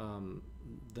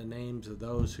the names of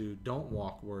those who don't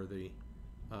walk worthy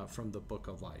from the book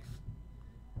of life.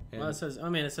 Well, it says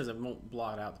it won't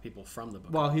blot out the people from the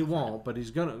book. Well, he won't, but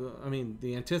he's going to. I mean,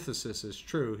 the antithesis is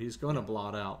true. He's going to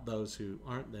blot out those who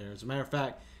aren't there. As a matter of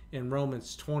fact, in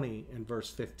Romans 20 and verse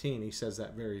 15, he says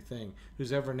that very thing.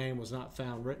 Whose ever name was not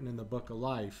found written in the book of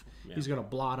life, he's going to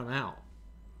blot them out.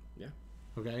 Yeah.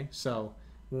 Okay? So,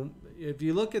 if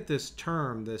you look at this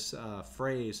term, this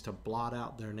phrase, to blot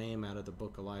out their name out of the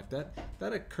book of life,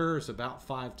 that occurs about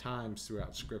 5 times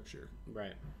throughout Scripture.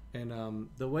 Right. And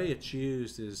the way it's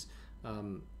used is,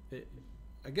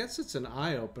 I guess it's an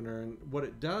eye-opener. And what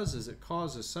it does is it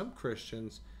causes some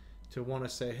Christians to want to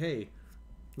say, hey,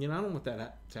 I don't want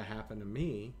that to happen to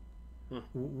me.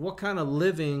 What kind of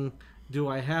living do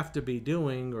I have to be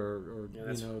doing or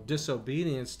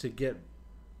disobedience to get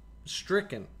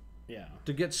stricken? Yeah.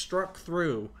 To get struck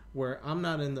through where I'm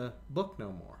not in the book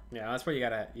no more. Yeah, that's where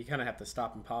you kind of have to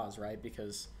stop and pause, right?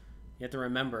 Because you have to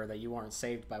remember that you aren't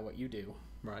saved by what you do.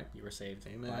 Right. You were saved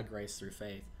Amen. by grace through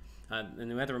faith.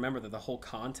 And we have to remember that the whole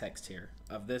context here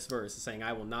of this verse is saying,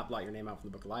 I will not blot your name out from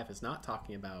the book of life. It's not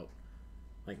talking about,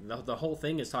 like, the whole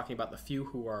thing is talking about the few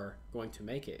who are going to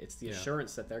make it. It's the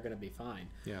assurance that they're going to be fine.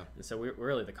 Yeah. And so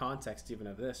really the context even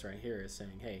of this right here is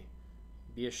saying, hey,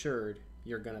 be assured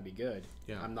you're going to be good.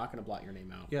 Yeah. I'm not going to blot your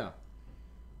name out. Yeah.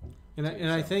 And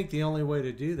I think the only way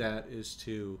to do that is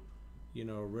to,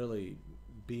 really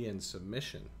be in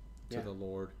submission to the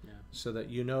Lord, so that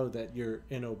you know that you're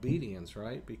in obedience,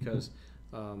 right? Because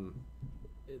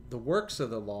the works of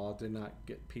the law did not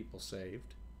get people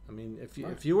saved. I mean,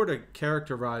 if you were to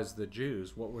characterize the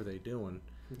Jews, what were they doing?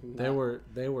 They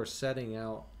were setting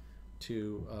out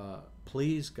to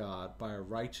please God by a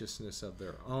righteousness of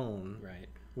their own, right,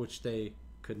 which they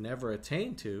could never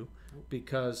attain to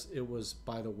because it was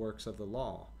by the works of the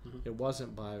law. It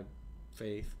wasn't by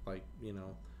faith, like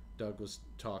Doug was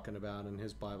talking about in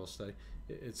his Bible study.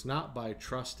 It's not by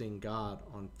trusting God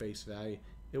on face value.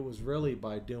 It was really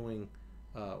by doing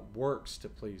works to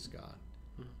please God.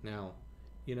 Now,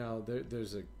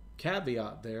 there's a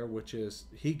caveat there, which is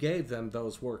he gave them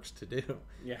those works to do.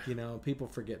 Yeah. People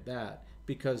forget that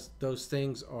because those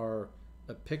things are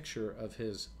a picture of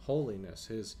his holiness,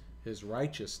 his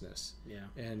righteousness. Yeah.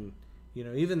 And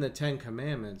even the 10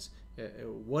 Commandments,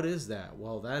 what is that?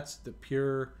 Well, that's the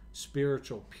pure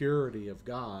spiritual purity of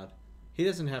God. He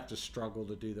doesn't have to struggle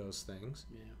to do those things.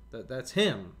 Yeah. That's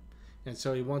him. And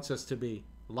so he wants us to be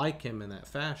like him in that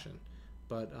fashion.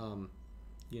 But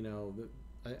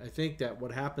I think that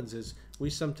what happens is we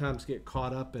sometimes get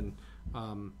caught up in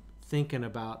thinking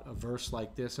about a verse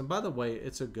like this. And by the way,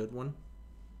 it's a good one.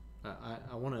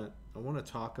 I want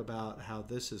to talk about how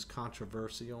this is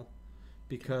controversial,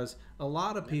 because a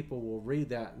lot of people will read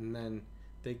that and then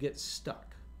they get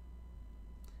stuck.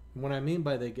 And what I mean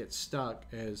by they get stuck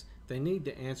is they need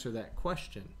to answer that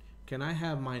question: can I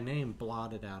have my name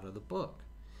blotted out of the book?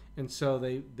 And so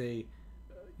they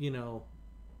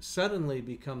suddenly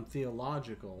become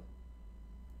theological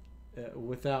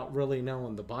without really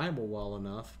knowing the Bible well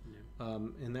enough,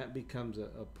 and that becomes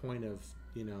a point of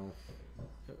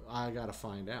I got to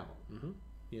find out.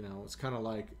 It's kind of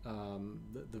like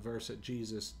the verse that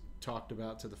Jesus talked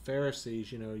about to the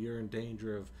Pharisees. You're in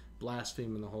danger of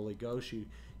blaspheming the Holy Ghost.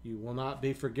 You will not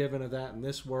be forgiven of that in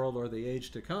this world or the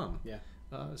age to come. Yeah.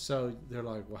 So they're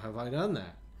like, well, have I done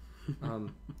that?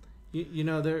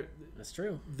 That's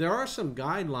true. There are some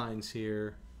guidelines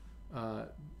here,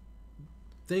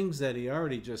 things that he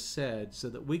already just said, so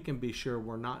that we can be sure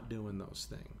we're not doing those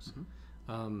things.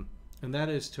 And that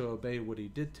is to obey what he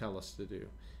did tell us to do.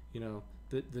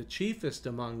 The chiefest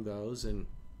among those, and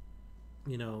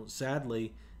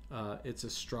sadly, it's a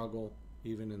struggle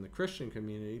even in the Christian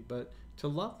community, but to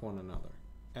love one another.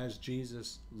 As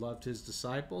Jesus loved his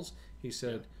disciples, he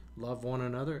said, love one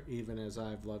another even as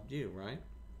I've loved you, right?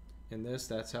 In this,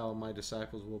 that's how my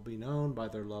disciples will be known, by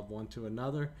their love one to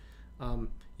another.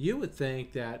 You would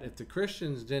think that if the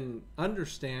Christians didn't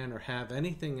understand or have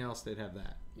anything else, they'd have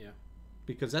that. Yeah.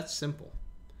 Because that's simple.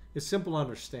 It's simple to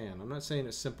understand. I'm not saying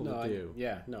it's simple to do. I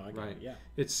get it. Yeah.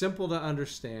 It's simple to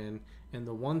understand, and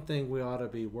the one thing we ought to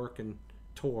be working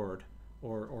toward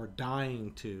or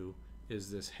dying to is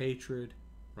this hatred,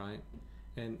 right?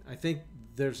 And I think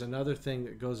there's another thing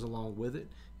that goes along with it.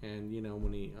 And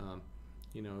when he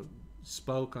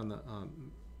spoke on the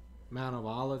Mount of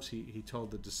Olives, he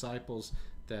told the disciples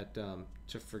that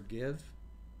to forgive,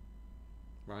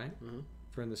 right?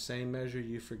 For in the same measure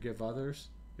you forgive others,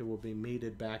 it will be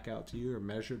meted back out to you, or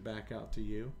measured back out to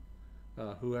you.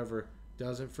 Whoever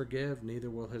doesn't forgive, neither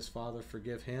will his Father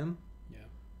forgive him. Yeah.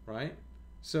 Right?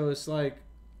 So it's like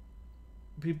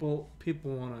people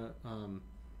want to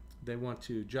they want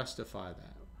to justify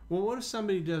that. Well, what if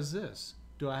somebody does this?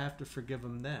 Do I have to forgive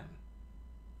them then?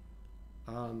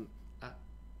 Um,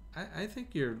 I think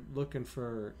you're looking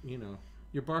for,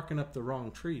 you're barking up the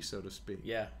wrong tree, so to speak.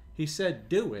 Yeah. He said,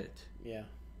 do it. Yeah.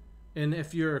 And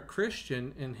if you're a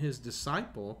Christian and his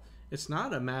disciple, it's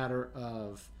not a matter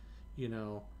of,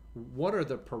 what are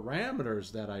the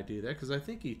parameters that I do that? Because I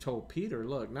think he told Peter,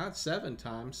 look, not 7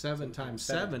 times, 7 times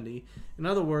 70. In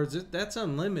other words, that's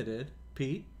unlimited,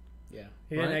 Pete. Yeah.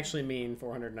 He didn't actually mean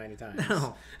 490 times.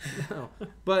 No.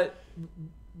 But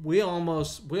we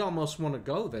almost want to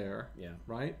go there, Yeah.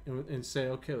 right? And say,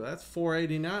 okay, well, that's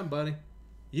 489, buddy.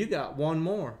 You got one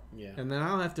more. Yeah. And then I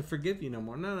don't have to forgive you no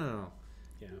more. No.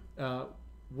 Yeah.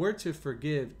 We're to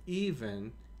forgive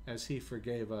even as he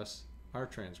forgave us our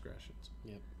transgressions.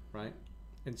 Yep. Right?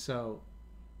 And so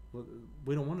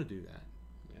we don't want to do that.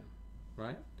 Yeah.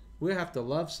 Right? We have to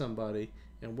love somebody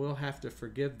and we'll have to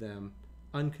forgive them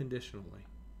unconditionally.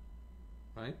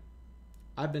 Right?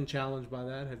 I've been challenged by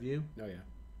that. Have you? Oh, yeah.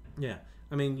 Yeah.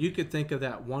 I mean, you could think of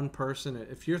that one person.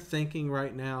 If you're thinking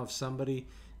right now of somebody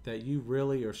that you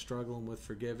really are struggling with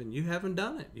forgiving, you haven't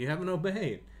done it. You haven't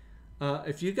obeyed.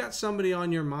 If you got somebody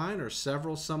on your mind or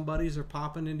several somebodies are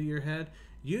popping into your head,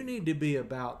 you need to be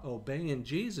about obeying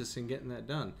Jesus and getting that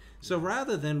done. So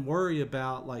rather than worry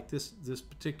about like this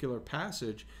particular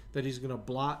passage that he's going to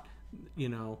blot,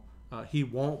 he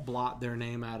won't blot their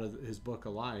name out of his book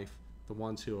of life, the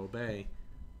ones who obey.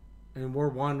 And we're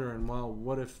wondering, well,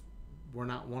 what if we're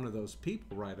not one of those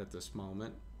people right at this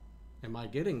moment? Am I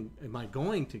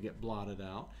going to get blotted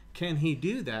out? Can he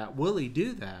do that? Will he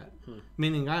do that?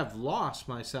 Meaning I've lost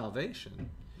my salvation.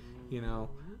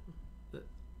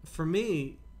 For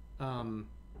me,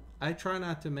 I try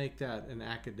not to make that an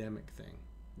academic thing.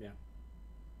 Yeah.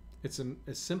 It's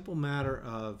a simple matter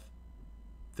of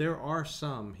there are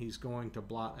some he's going to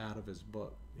blot out of his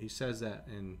book. He says that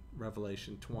in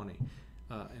Revelation 20,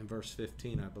 in verse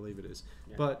 15, I believe it is.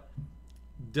 Yeah. But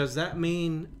does that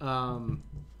mean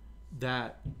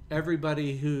that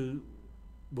everybody who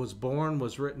was born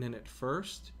was written in it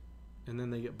first and then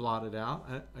they get blotted out?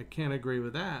 I can't agree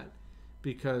with that,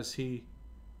 because he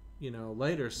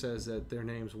later says that their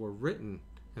names were written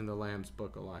in the Lamb's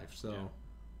book of life. So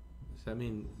does that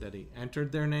mean that he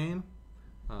entered their name?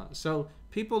 So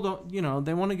people don't,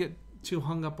 they want to get too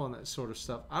hung up on that sort of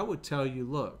stuff. I would tell you,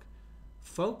 look,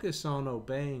 focus on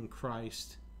obeying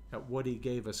Christ at what he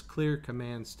gave us clear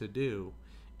commands to do,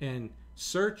 and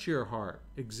search your heart,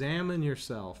 examine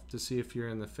yourself to see if you're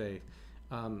in the faith.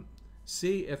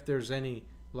 See if there's any,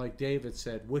 like David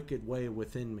said, wicked way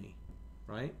within me,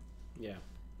 right? Yeah.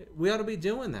 We ought to be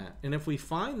doing that. And if we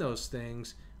find those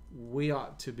things, we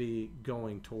ought to be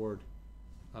going toward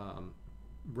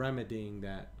remedying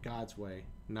that God's way,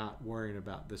 not worrying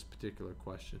about this particular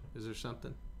question. Is there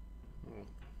something?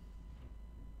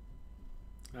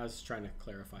 I was trying to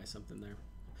clarify something there.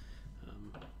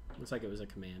 Looks like it was a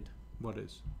command. What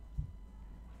is?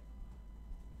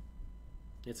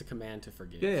 It's a command to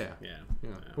forgive. Yeah.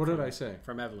 What did I say?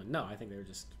 From Evelyn. No, I think they were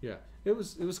just... Yeah. It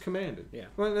was commanded. Yeah.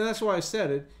 Well, and that's why I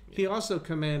said it. Yeah. He also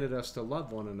commanded us to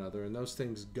love one another, and those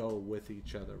things go with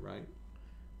each other, right?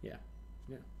 Yeah.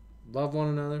 Yeah. Love one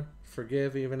another,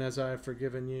 forgive even as I have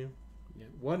forgiven you. Yeah.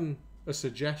 Wasn't a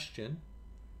suggestion.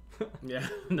 Yeah.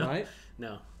 No. Right?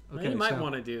 No. Okay, you might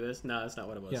want to do this. No, that's not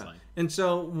what it was like. And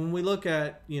so when we look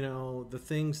at, the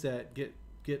things that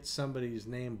get somebody's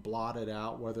name blotted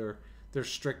out, whether they're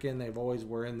stricken, they've always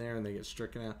were in there and they get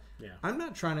stricken out. Yeah. I'm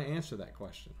not trying to answer that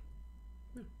question.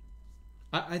 Yeah.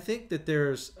 I think that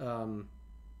there's,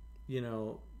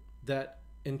 that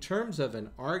in terms of an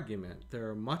argument, there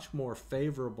are much more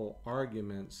favorable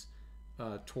arguments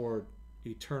toward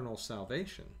eternal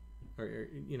salvation, or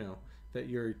that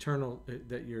you're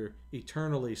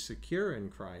eternally secure in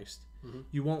Christ. Mm-hmm.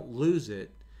 You won't lose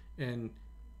it. And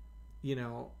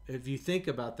if you think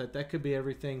about that, that could be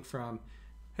everything from,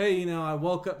 hey, I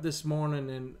woke up this morning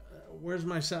and where's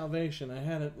my salvation? I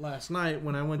had it last night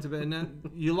when I went to bed, and then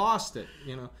you lost it.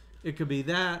 It could be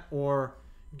that, or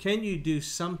can you do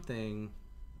something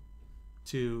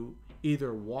to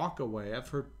either walk away? I've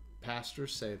heard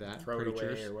pastors say that, throw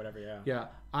preachers. It away or whatever. Yeah,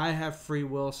 I have free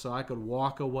will, so I could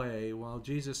walk away. Well,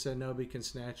 Jesus said nobody can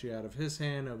snatch you out of his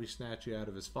hand, nobody snatch you out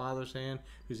of his Father's hand,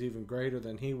 who's even greater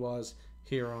than he was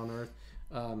here on earth.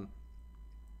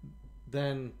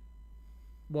 Then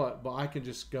what? But I can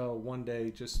just go one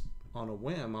day just on a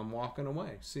whim. I'm walking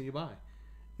away. See you bye.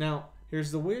 Now,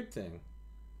 here's the weird thing.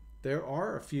 There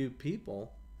are a few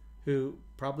people who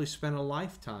probably spent a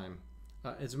lifetime.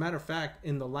 As a matter of fact,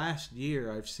 in the last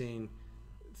year, I've seen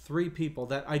 3 people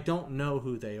that I don't know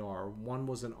who they are. One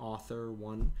was an author.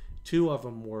 2 of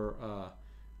them were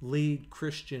lead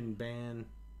Christian band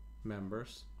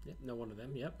members. Yep, no one of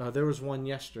them. Yep. There was one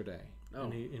yesterday, Oh.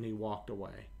 and he walked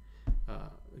away.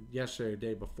 Yesterday, or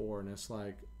day before, and it's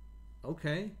like,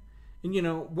 okay,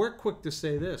 and we're quick to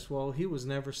say this. Well, he was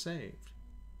never saved.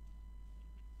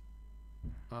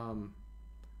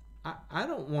 I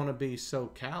don't want to be so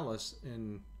callous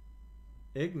and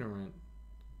ignorant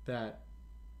that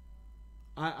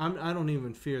I don't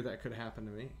even fear that could happen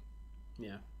to me.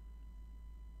 Yeah.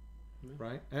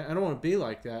 Right? I don't want to be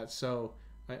like that. So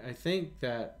I think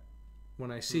that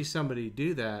when I see somebody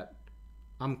do that,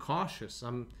 I'm cautious.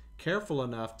 I'm careful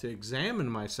enough to examine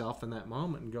myself in that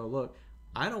moment and go, look,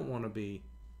 I don't want to be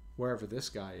wherever this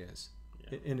guy is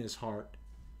in his heart,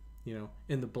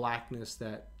 in the blackness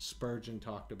that Spurgeon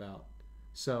talked about.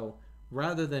 So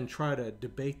rather than try to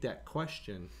debate that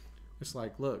question, it's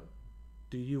like, look,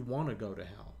 do you want to go to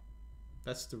hell?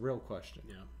 That's the real question.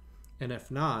 Yeah. And if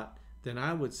not, then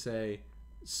I would say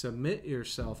submit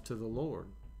yourself to the Lord,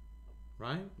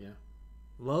 right? Yeah.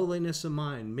 Lowliness of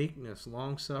mind, meekness,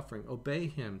 long-suffering. Obey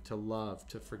him to love,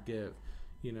 to forgive.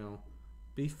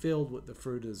 Be filled with the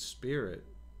fruit of the Spirit.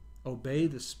 Obey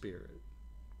the Spirit.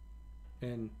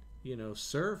 And,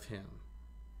 serve him,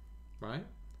 right?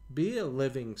 Be a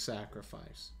living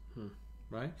sacrifice,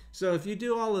 right? So if you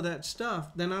do all of that stuff,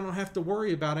 then I don't have to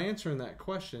worry about answering that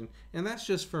question. And that's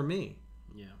just for me.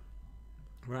 Yeah.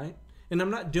 Right? And I'm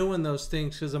not doing those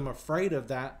things because I'm afraid of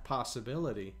that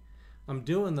possibility. I'm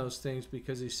doing those things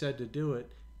because he said to do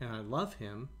it, and I love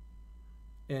him,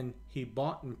 and he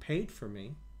bought and paid for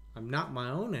me. I'm not my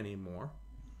own anymore,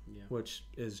 which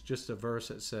is just a verse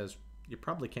that says you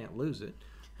probably can't lose it,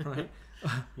 right?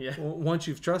 Yeah. Once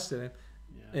you've trusted him,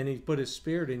 and he put his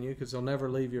Spirit in you, because he'll never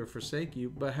leave you or forsake you.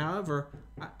 But however,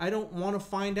 I don't want to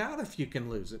find out if you can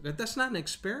lose it. That's not an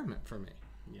experiment for me.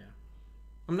 Yeah.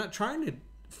 I'm not trying to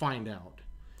find out.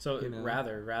 So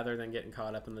rather than getting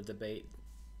caught up in the debate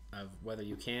of whether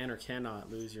you can or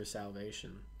cannot lose your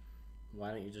salvation,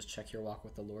 why don't you just check your walk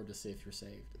with the Lord to see if you're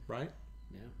saved? Right.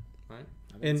 Yeah. Right.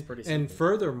 I think it's pretty simple. And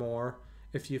furthermore,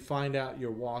 if you find out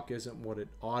your walk isn't what it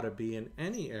ought to be in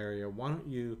any area, why don't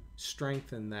you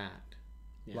strengthen that?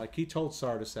 Yeah. Like he told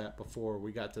Sardis that before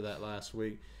we got to that last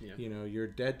week. Yeah. You're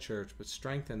a dead church, but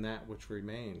strengthen that which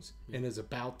remains and is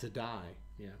about to die.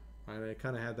 Yeah. I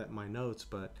kind of had that in my notes,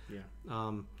 but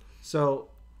yeah. So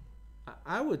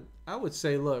I would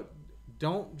say, look,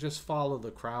 don't just follow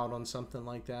the crowd on something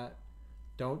like that.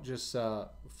 Don't just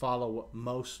follow what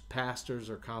most pastors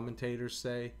or commentators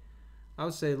say. I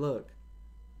would say, look,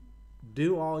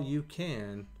 do all you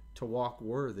can to walk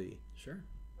worthy. Sure.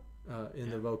 In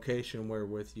the vocation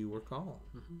wherewith you were called.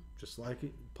 Mm-hmm. Just like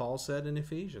Paul said in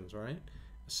Ephesians, right?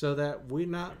 So that we're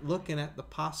not looking at the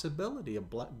possibility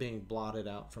of being blotted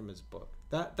out from his book.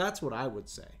 That's what I would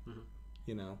say,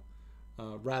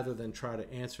 rather than try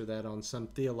to answer that on some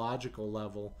theological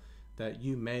level that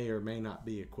you may or may not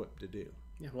be equipped to do.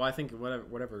 Yeah, well, I think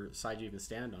whatever side you even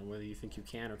stand on, whether you think you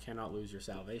can or cannot lose your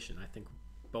salvation, I think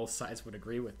both sides would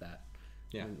agree with that.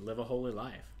 Yeah. And live a holy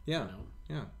life. Yeah.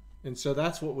 Yeah. And so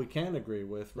that's what we can agree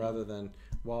with, rather than,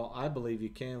 well, I believe you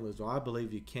can lose. Well, I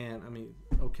believe you can. I mean,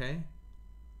 okay.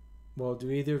 Well,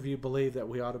 do either of you believe that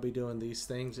we ought to be doing these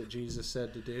things that Jesus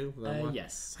said to do?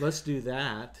 Yes. Let's do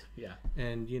that. Yeah.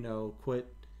 And quit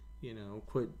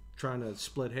trying to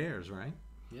split hairs, right?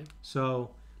 Yeah.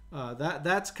 So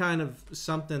that's kind of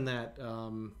something that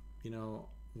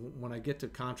when I get to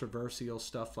controversial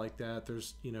stuff like that,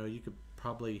 there's you could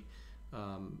probably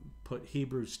put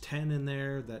Hebrews 10 in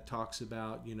there that talks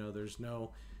about there's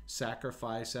no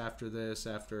sacrifice after this,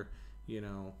 after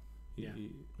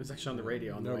it's actually on the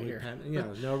radio on the way here.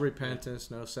 No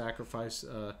repentance, no sacrifice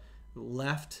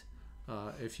left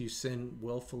if you sin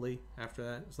willfully after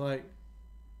that. It's like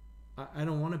I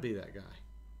don't want to be that guy.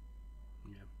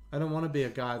 Yeah. I don't want to be a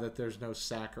guy that there's no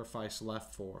sacrifice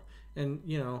left for. And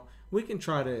we can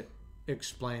try to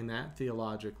explain that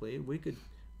theologically. We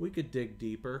could dig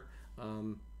deeper.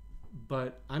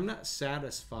 But I'm not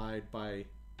satisfied by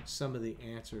some of the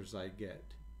answers I get.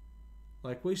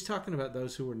 Like he's talking about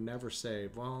those who were never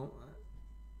saved. Well,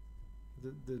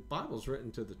 the Bible's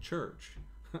written to the church.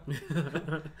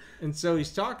 And so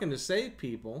he's talking to saved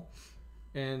people.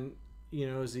 And,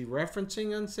 is he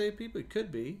referencing unsaved people? It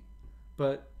could be.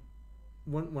 But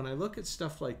when I look at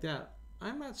stuff like that,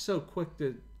 I'm not so quick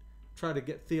to try to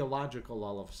get theological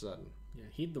all of a sudden. Yeah,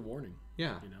 heed the warning.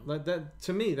 Yeah, like that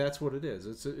to me, that's what it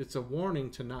is. It's a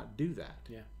warning to not do that.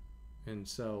 Yeah, and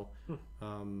so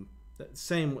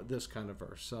same with this kind of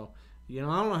verse. So I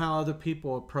don't know how other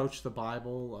people approach the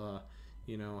Bible.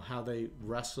 How they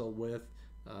wrestle with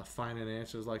finding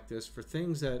answers like this for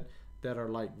things that are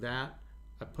like that.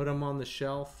 I put them on the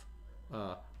shelf.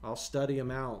 I'll study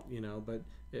them out, but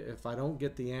if I don't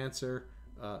get the answer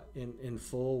in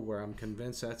full where I'm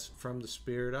convinced that's from the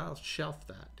Spirit, I'll shelf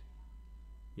that,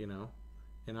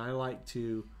 and I like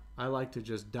to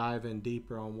just dive in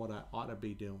deeper on what I ought to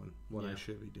be doing, what I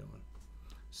should be doing.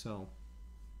 So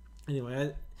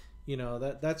anyway,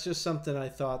 that's just something I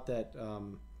thought that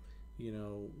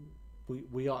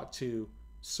we ought to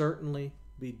certainly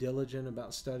be diligent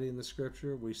about studying the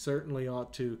Scripture. We certainly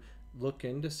ought to look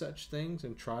into such things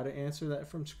and try to answer that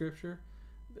from Scripture.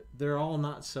 They're all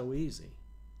not so easy.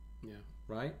 Yeah.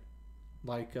 Right?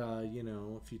 Like,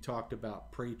 if you talked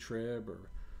about pre-trib or,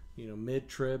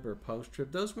 mid-trib or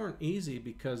post-trib, those weren't easy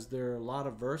because there are a lot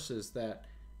of verses that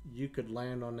you could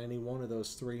land on any one of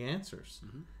those three answers.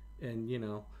 Mm-hmm.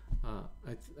 And,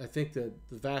 I think that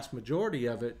the vast majority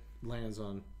of it lands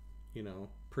on,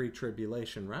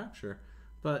 pre-tribulation rapture.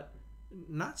 But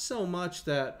not so much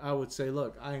that I would say,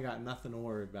 look, I ain't got nothing to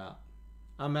worry about.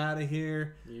 I'm out of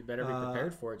here. You better be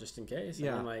prepared for it just in case.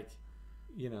 Yeah. I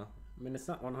mean, it's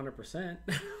not 100%.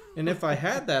 And if I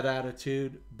had that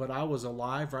attitude, but I was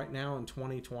alive right now in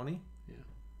 2020,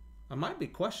 I might be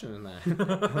questioning that.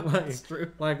 That's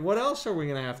true. Like, what else are we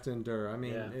going to have to endure? I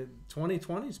mean,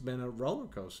 2020's been a roller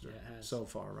coaster so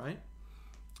far, right?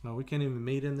 No, we can't even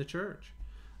meet in the church.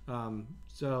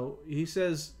 So he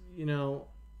says,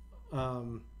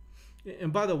 and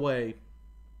by the way,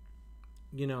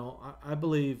 I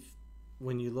believe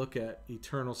when you look at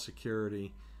eternal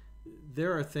security,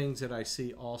 there are things that I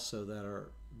see also that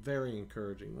are very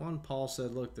encouraging. One, Paul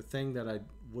said, look, the thing that I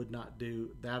would not do,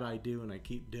 that I do and I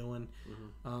keep doing.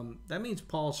 Mm-hmm. That means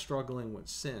Paul's struggling with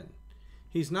sin.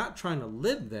 He's not trying to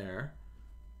live there.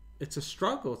 It's a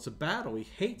struggle. It's a battle. He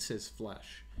hates his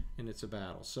flesh, and it's a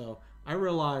battle. So I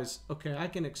realize, okay, I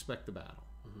can expect the battle.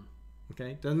 Mm-hmm.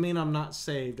 Okay? Doesn't mean I'm not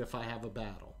saved if I have a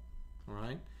battle. All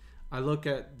right? I look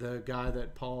at the guy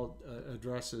that Paul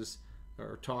addresses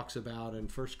or talks about in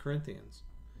 1 Corinthians.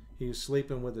 He was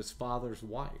sleeping with his father's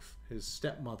wife, his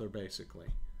stepmother, basically.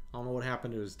 I don't know what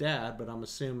happened to his dad, but I'm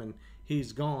assuming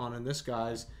he's gone, and this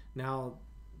guy's now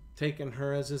taking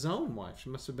her as his own wife. She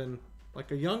must have been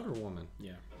like a younger woman.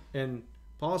 Yeah. And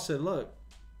Paul said, look,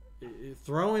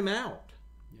 throw him out.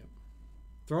 Yep.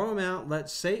 Throw him out. Let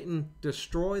Satan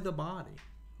destroy the body.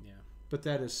 Yeah. But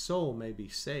that his soul may be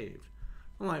saved.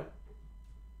 I'm like,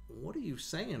 what are you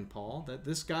saying, Paul? That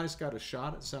this guy's got a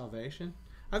shot at salvation?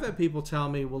 I've had people tell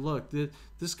me, well, look,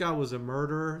 this guy was a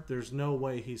murderer. There's no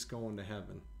way he's going to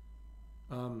heaven.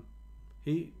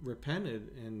 He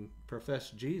repented and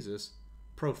professed Jesus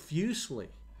profusely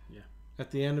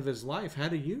at the end of his life. How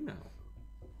do you know?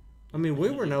 I mean, we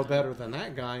were no better than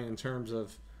that guy in terms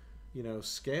of,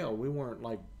 scale. We weren't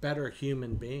like better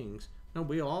human beings. No,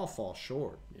 we all fall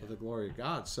short of the glory of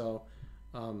God. So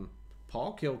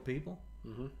Paul killed people.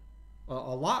 Mm-hmm.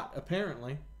 A lot,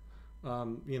 apparently.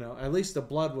 At least the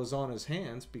blood was on his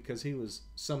hands because he was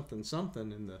something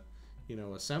in the,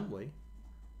 assembly.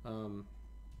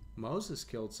 Moses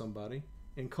killed somebody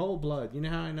in cold blood. You know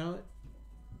how I know it?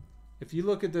 If you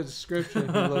look at the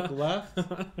description, he looked left,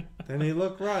 then he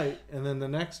looked right, and then the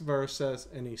next verse says,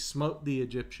 and he smote the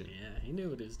Egyptian. Yeah, he knew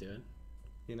what he was doing.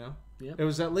 Yep. It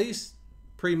was at least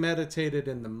premeditated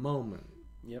in the moment.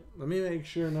 Yep. Let me make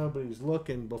sure nobody's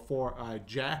looking before I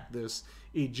jack this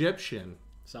Egyptian.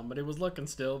 Somebody was looking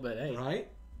still, but hey. Right?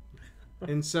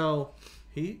 And so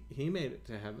he made it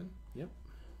to heaven. Yep.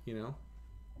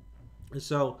 And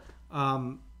so,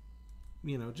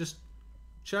 just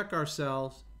check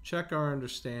ourselves, check our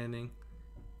understanding.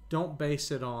 Don't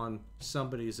base it on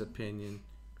somebody's opinion.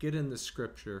 Get in the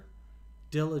Scripture.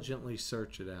 Diligently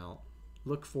search it out.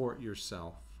 Look for it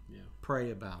yourself. Yeah.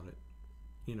 Pray about it.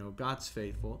 God's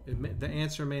faithful. The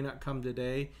answer may not come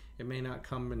today. It may not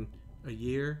come in a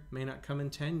year. It may not come in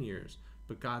 10 years.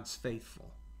 But God's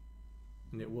faithful.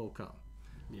 And it will come.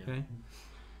 Yeah. Okay?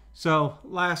 So,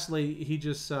 lastly, he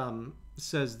just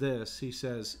says this. He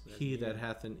says, he that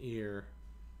hath an ear,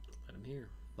 let him hear.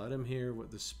 Let him hear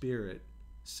what the Spirit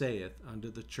saith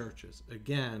unto the churches.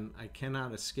 Again, I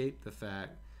cannot escape the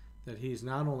fact that he's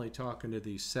not only talking to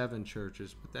these 7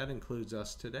 churches, but that includes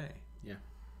us today. Yeah.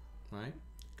 Right?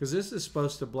 Because this is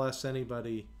supposed to bless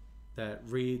anybody that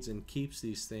reads and keeps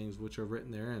these things which are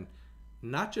written therein.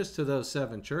 Not just to those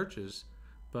 7 churches,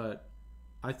 but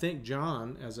I think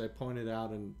John, as I pointed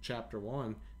out in chapter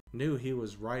 1, knew he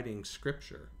was writing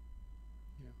Scripture.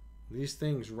 Yeah. These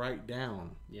things write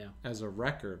down as a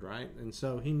record, right? And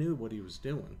so he knew what he was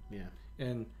doing. Yeah.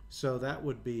 And so that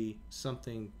would be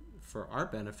something for our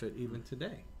benefit even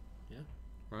today. Yeah.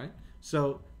 Right?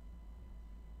 So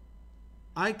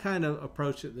I kind of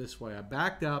approached it this way. I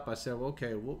backed up. I said, well,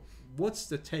 okay, well, what's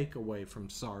the takeaway from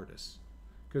Sardis?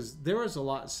 Because there was a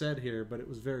lot said here, but it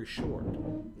was very short.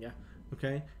 Yeah.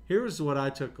 Okay? Here's what I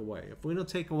took away. If we don't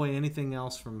take away anything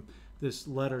else from this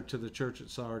letter to the church at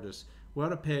Sardis, we ought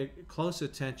to pay close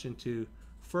attention to,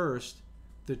 first,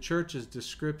 the church's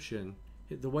description,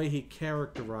 the way he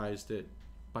characterized it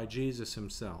by Jesus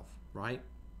himself, right?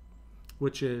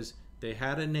 Which is, they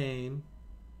had a name,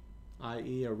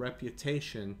 i.e. a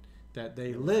reputation, that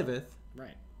they liveth.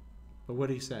 Right. But what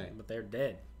did he say? But they're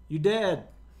dead. You dead.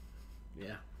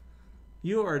 Yeah.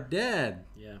 You are dead.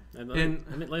 Yeah. And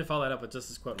let me follow that up with just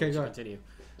this quote. Okay, go continue.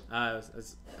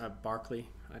 Barclay.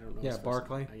 I don't know. Yeah,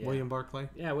 Barclay. Yeah. William Barclay.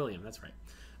 Yeah, William. That's right.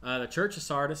 The church of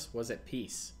Sardis was at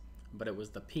peace, but it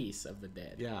was the peace of the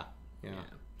dead. Yeah. Yeah.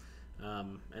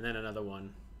 And then another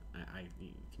one.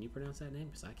 Can you pronounce that name?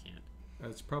 Because I can't.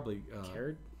 It's probably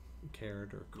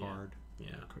Caird or Card.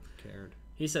 Yeah. Caird.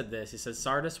 He said this. He says,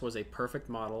 Sardis was a perfect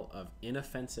model of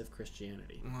inoffensive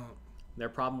Christianity. Well, Their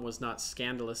problem was not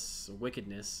scandalous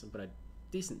wickedness, but a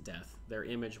decent death. Their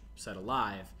image said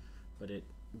alive,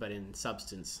 but in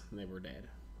substance they were dead.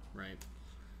 Right?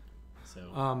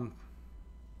 So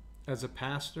as a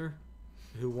pastor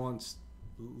who wants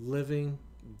living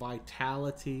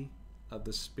vitality of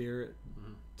the Spirit,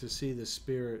 to see the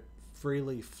Spirit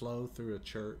freely flow through a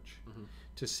church,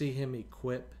 to see him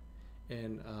equip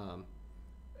and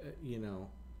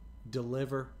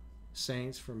deliver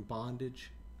saints from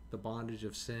bondage, the bondage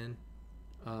of sin,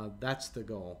 that's the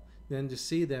goal. Then to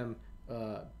see them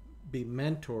be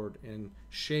mentored and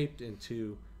shaped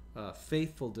into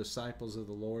faithful disciples of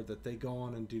the Lord, that they go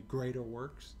on and do greater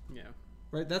works. Yeah.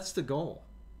 Right? That's the goal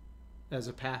as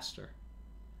a pastor.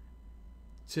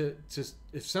 To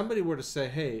if somebody were to say,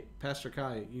 hey, Pastor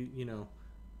Kai, you know,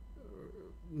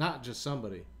 not just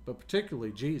somebody, but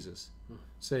particularly Jesus,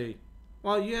 say,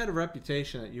 well, you had a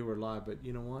reputation that you were alive, but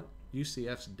you know what?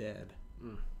 UCF's dead.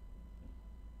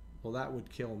 Well, that would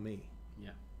kill me.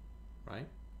 Yeah. Right?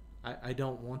 I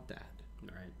don't want that.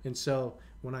 Right. And so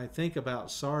when I think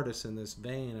about Sardis in this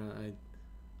vein,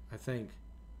 I think,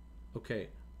 okay,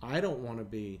 I don't want to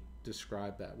be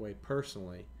described that way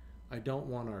personally. I don't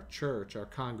want our church, our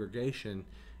congregation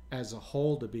as a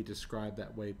whole to be described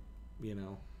that way, you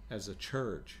know, as a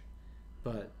church.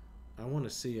 But I want to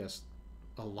see us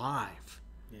alive.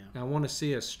 Yeah. And I want to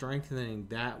see us strengthening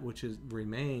that which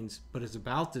remains, but is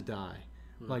about to die.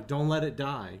 Like, don't let it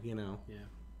die, you know. Yeah.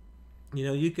 You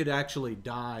know, you could actually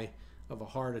die of a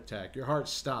heart attack. Your heart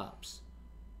stops.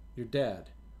 You're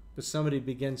dead. But somebody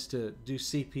begins to do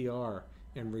CPR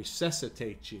and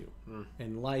resuscitate you,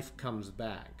 and life comes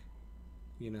back.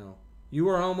 You know, you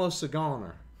were almost a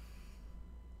goner.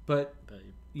 But,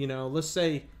 you know, let's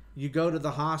say you go to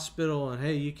the hospital and,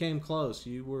 hey, you came close.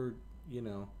 You were, you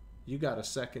know, you got a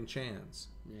second chance.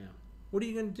 Yeah. What are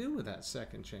you going to do with that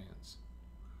second chance?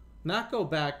 Not go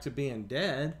back to being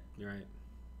dead. You're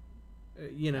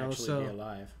right. You know, actually so be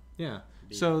alive. Yeah.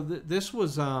 So this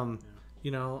was,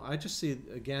 you know, I just see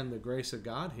again the grace of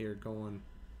God here going,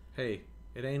 hey,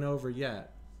 it ain't over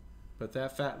yet, but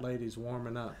that fat lady's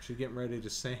warming up. She's getting ready to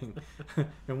sing,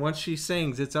 and once she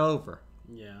sings, it's over.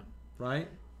 Yeah. Right.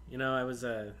 You know, I was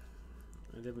doing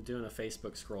a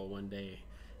Facebook scroll one day,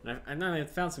 and I know I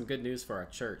found some good news for our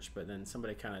church, but then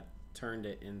somebody kind of turned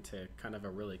it into kind of a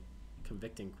really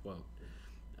convicting quote.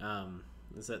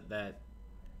 Is that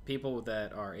people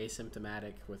that are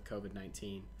asymptomatic with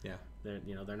COVID-19,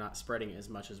 they're not spreading as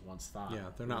much as once thought. Yeah,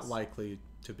 they're not likely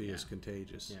to be as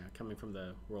contagious. Yeah, coming from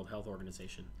the World Health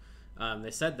Organization.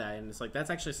 They said that, and it's like, that's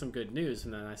actually some good news.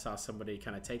 And then I saw somebody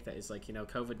kind of take that. It's like, you know,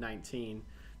 COVID-19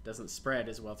 doesn't spread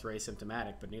as well through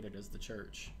asymptomatic, but neither does the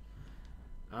church.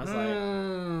 I was like,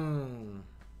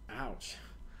 ouch.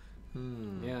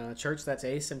 Yeah, a church that's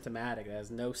asymptomatic, that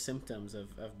has no symptoms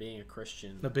of being a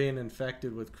Christian. Of being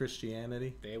infected with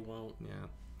Christianity. They won't. Yeah.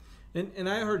 And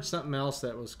I heard something else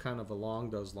that was kind of along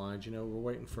those lines. You know, we're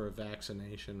waiting for a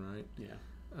vaccination, right?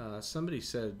 Yeah. Somebody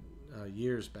said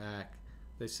years back,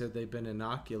 they said they've been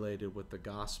inoculated with the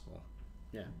gospel.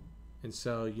 Yeah. And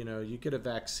so, you know, you get a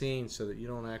vaccine so that you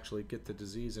don't actually get the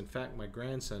disease. In fact, my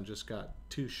grandson just got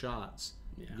 2 shots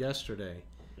yesterday.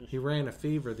 He ran a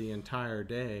fever the entire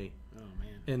day. Oh,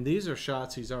 man. And these are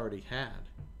shots he's already had.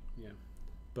 Yeah.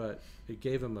 But it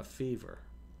gave him a fever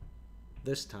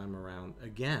this time around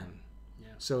again. Yeah.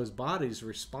 So his body's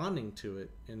responding to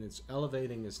it, and it's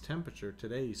elevating his temperature.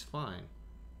 Today he's fine,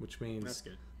 which means that's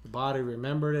good. The body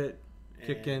remembered it,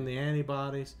 kicked in the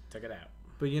antibodies. Took it out.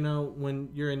 But, you know, when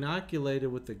you're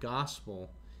inoculated with the gospel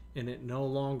and it no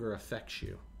longer affects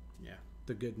you,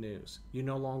 the good news, you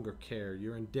no longer care.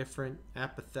 You're indifferent,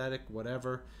 apathetic,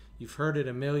 whatever. you've heard it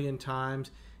a million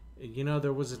times. You know,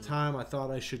 there was a time I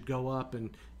thought I should go up and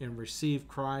receive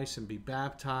Christ and be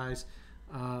baptized.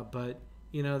 But,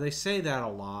 you know, they say that a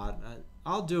lot.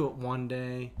 I'll do it one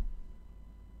day.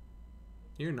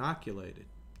 You're inoculated.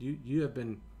 You have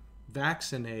been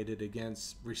vaccinated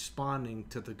against responding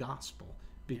to the gospel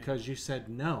because you said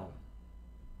no.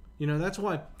 You know, that's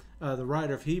why the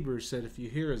writer of Hebrews said, if you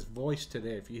hear his voice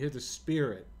today, if you hear the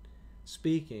Spirit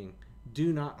speaking,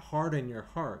 do not harden your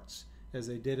hearts as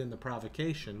they did in the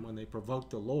provocation when they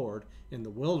provoked the Lord in the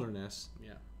wilderness.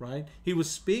 Yeah. Right? He was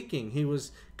speaking. He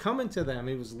was coming to them.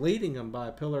 He was leading them by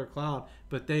a pillar of cloud,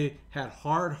 but they had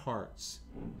hard hearts.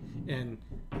 And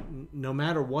no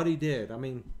matter what he did, I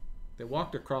mean, they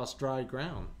walked across dry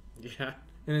ground. Yeah.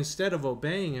 And instead of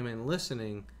obeying him and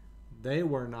listening, they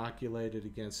were inoculated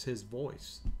against his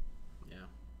voice. Yeah.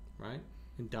 Right?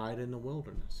 And died in the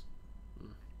wilderness.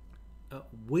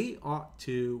 We ought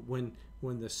to, when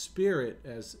the Spirit,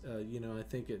 as you know, I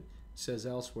think it says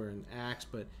elsewhere in Acts,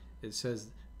 but it says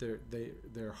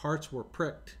their hearts were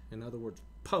pricked, in other words,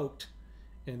 poked,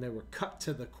 and they were cut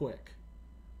to the quick.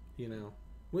 You know,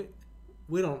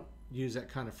 we don't use that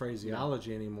kind of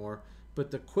phraseology anymore,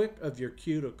 but the quick of your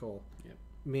cuticle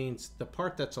means the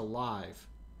part that's alive.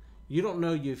 You don't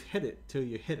know you've hit it till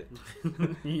you hit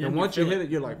it. And once you hit it,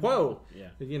 you're like, whoa. Yeah.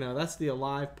 You know, that's the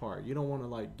alive part. You don't want to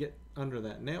like get under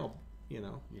that nail, you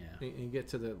know, and get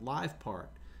to the live part.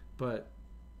 But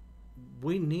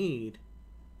we need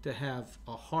to have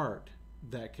a heart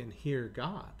that can hear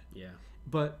God. Yeah.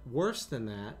 But worse than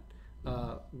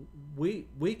that,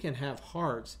 we can have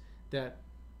hearts that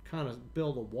kind of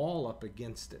build a wall up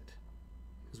against it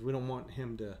because we don't want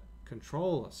him to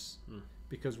control us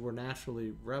because we're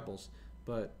naturally rebels.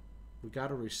 But we got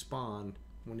to respond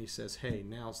when he says, hey,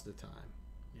 now's the time.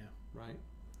 Yeah. Right?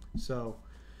 So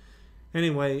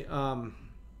anyway,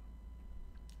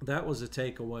 that was a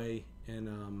takeaway.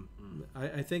 And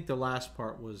I think the last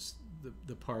part was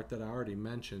the part that I already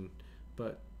mentioned.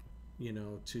 But, you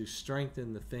know, to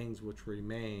strengthen the things which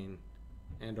remain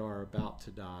and are about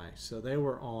to die. So they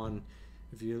were on,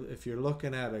 if you're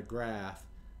looking at a graph,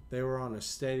 they were on a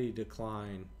steady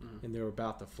decline, and they were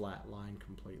about to flatline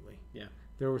completely. Yeah.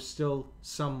 There was still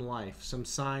some life, some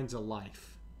signs of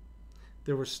life.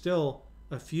 There were still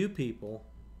a few people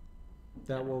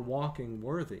that were walking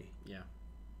worthy. Yeah.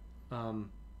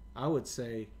 I would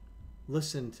say,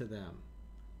 listen to them,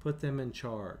 put them in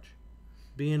charge,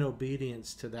 be in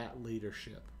obedience to that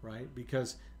leadership, right?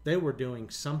 Because they were doing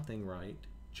something right.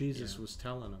 Jesus was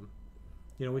telling them.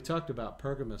 You know, we talked about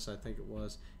Pergamos, I think it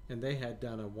was, and they had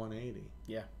done a 180.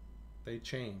 Yeah. They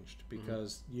changed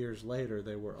because years later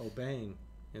they were obeying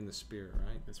in the Spirit,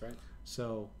 right? That's right.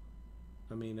 So,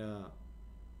 I mean,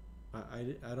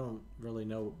 I don't really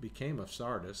know what became of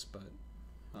Sardis, but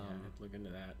look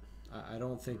into that. I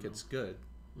don't think it's good.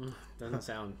 Doesn't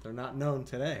sound. They're not known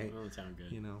today. Doesn't sound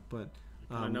good. You know, but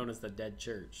kind of known as the dead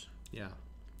church. Yeah,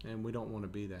 and we don't want to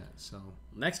be that. So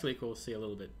next week we'll see a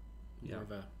little bit more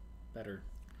of a better.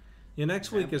 Yeah,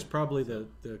 next week is probably the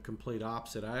complete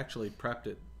opposite. I actually prepped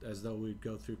it as though we'd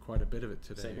go through quite a bit of it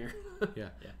today. Same here. Yeah.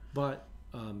 But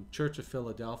Church of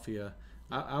Philadelphia,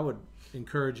 I would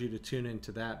encourage you to tune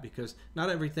into that because not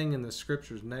everything in the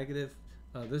Scripture is negative.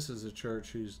 This is a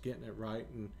church who's getting it right,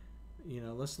 and you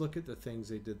know, let's look at the things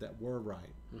they did that were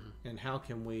right, and how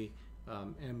can we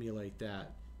emulate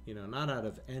that? You know, not out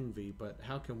of envy, but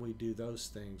how can we do those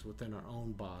things within our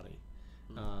own body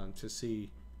to see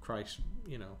Christ,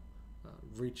 you know,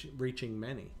 reaching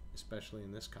many, especially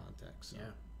in this context. So,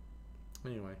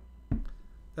 anyway,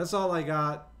 that's all I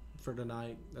got for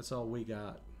tonight. That's all we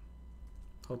got.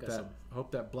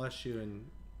 Hope that blessed you and,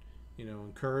 you know,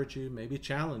 encouraged you, maybe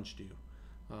challenged you.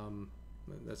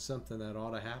 That's something that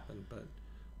ought to happen. But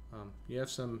you have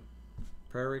some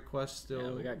prayer requests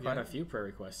still? Yeah, we got quite a few prayer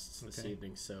requests this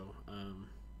evening. So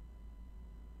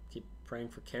keep praying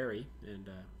for Carrie and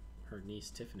her niece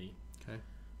Tiffany. Okay.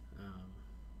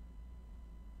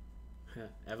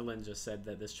 Evelyn just said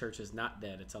that this church is not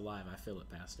dead; it's alive. I feel it,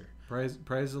 Pastor. Praise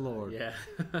the Lord. Yeah.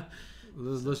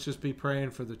 Let's just be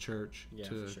praying for the church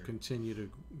to sure. continue to,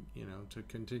 you know, to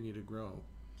continue to grow.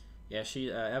 Yeah,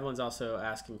 Evelyn's also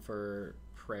asking for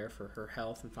prayer for her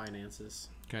health and finances.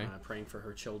 Okay. Praying for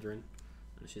her children.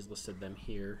 She's listed them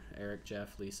here: Eric,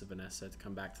 Jeff, Lisa, Vanessa, to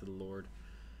come back to the Lord.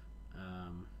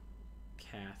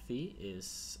 Kathy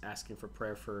is asking for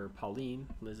prayer for Pauline,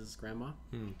 Liz's grandma.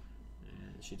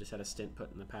 And she just had a stent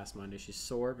put in the past Monday. She's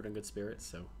sore, but in good spirits.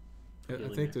 So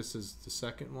I think this is the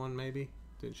second one, maybe.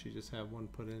 Didn't she just have one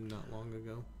put in not long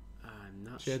ago? I'm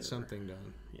not sure. She had something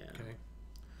done. Yeah. Okay.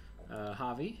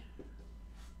 Javi,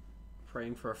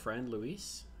 praying for a friend,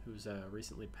 Luis, who's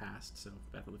recently passed, so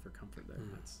definitely for comfort there.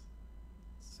 That's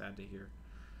sad to hear.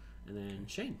 And then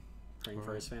Shane, praying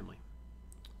for his family.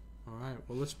 All right.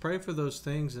 Well, let's pray for those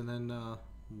things, and then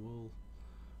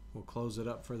we'll close it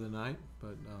up for the night.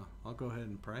 But I'll go ahead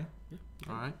and pray. Yeah.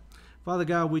 All right. Father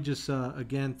God, we just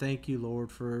again thank you,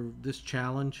 Lord, for this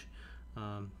challenge.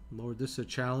 Lord, this is a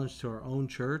challenge to our own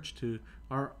church, to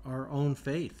our own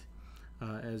faith,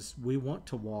 as we want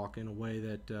to walk in a way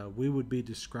that we would be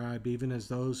described even as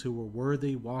those who were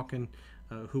worthy, who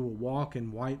will walk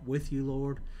in white with you,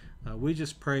 Lord. We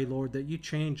just pray, Lord, that you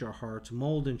change our hearts,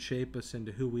 mold and shape us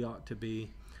into who we ought to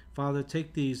be. Father,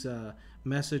 take these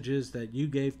messages that you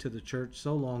gave to the church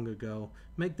so long ago,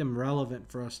 make them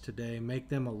relevant for us today, make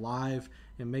them alive,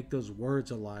 and make those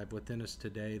words alive within us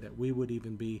today, that we would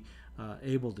even be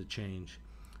able to change.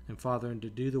 And Father, and to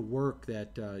do the work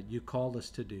that you called us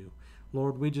to do.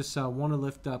 Lord, we just want to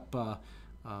lift up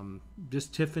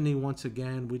just Tiffany once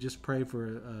again. We just pray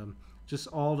for just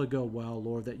all to go well,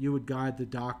 Lord, that you would guide the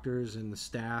doctors and the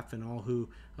staff and all who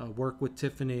work with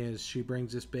Tiffany as she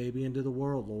brings this baby into the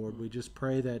world, Lord. We just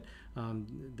pray that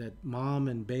that mom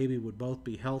and baby would both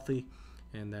be healthy,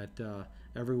 and that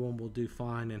everyone will do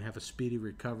fine and have a speedy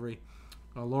recovery.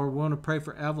 Lord, we want to pray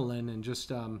for Evelyn and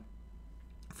just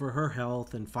for her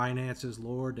health and finances,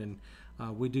 Lord, and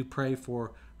we do pray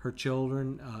for her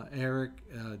children, Eric,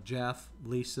 Jeff,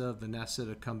 Lisa, Vanessa,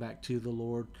 to come back to the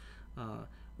Lord.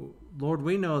 Lord,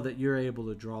 we know that you're able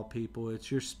to draw people.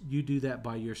 You do that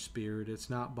by your Spirit. It's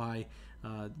not by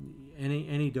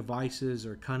any devices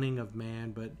or cunning of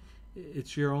man, but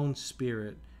it's your own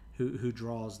Spirit who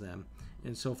draws them.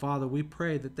 And so, Father, we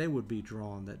pray that they would be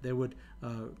drawn, that they would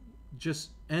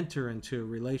just enter into a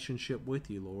relationship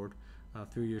with you, Lord,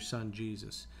 through your Son,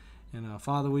 Jesus. And,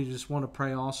 Father, we just want to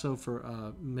pray also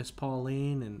for Miss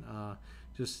Pauline and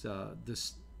just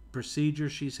this procedure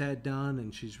she's had done,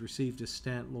 and she's received a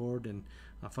stent, Lord. And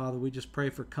Father, we just pray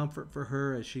for comfort for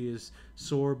her as she is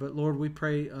sore. But Lord, we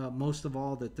pray most of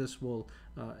all that this will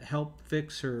help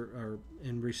fix her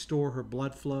and restore her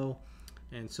blood flow.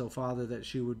 And so, Father, that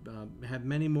she would have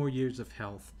many more years of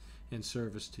health and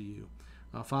service to you.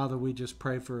 Father, we just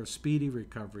pray for a speedy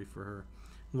recovery for her.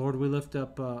 Lord, we lift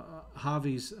up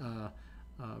Javi's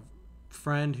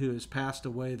friend who has passed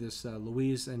away, this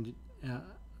Luis and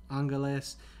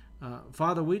Angeles.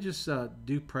 Father, we just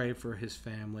do pray for his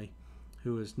family,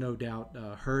 who is no doubt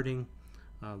hurting.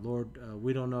 Lord,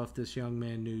 we don't know if this young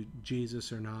man knew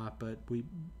Jesus or not, but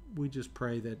we just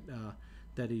pray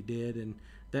that he did, and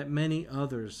that many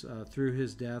others through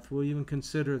his death will even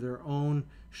consider their own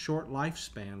short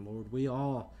lifespan. Lord, we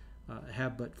all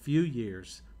have but few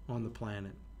years on the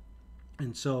planet.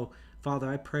 And so, Father,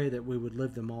 I pray that we would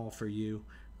live them all for you.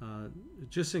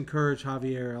 Just encourage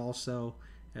Javier also,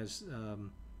 as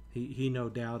he no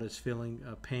doubt is feeling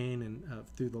pain and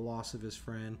through the loss of his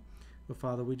friend. But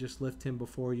Father, we just lift him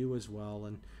before you as well.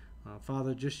 And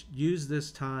Father, just use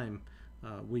this time,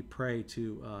 we pray,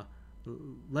 to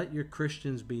let your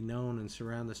Christians be known and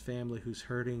surround this family who's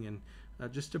hurting,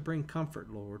 and just to bring comfort,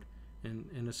 Lord,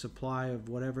 and a supply of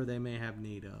whatever they may have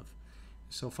need of.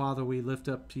 So, Father, we lift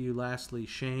up to you lastly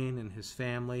Shane and his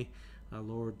family.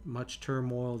 Lord, much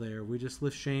turmoil there. We just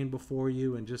lift Shane before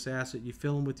you and just ask that you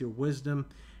fill him with your wisdom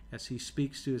as he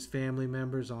speaks to his family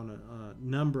members on a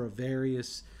number of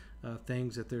various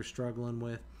things that they're struggling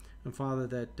with. And Father,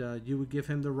 that you would give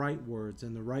him the right words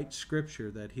and the right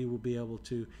scripture, that he will be able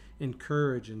to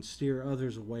encourage and steer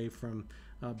others away from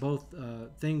both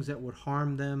things that would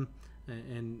harm them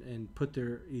and put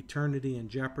their eternity in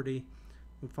jeopardy.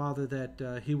 And Father,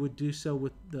 that he would do so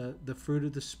with the fruit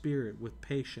of the Spirit, with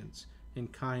patience and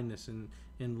kindness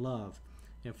and love.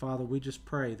 And Father, we just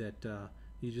pray that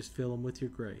you just fill him with your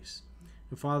grace.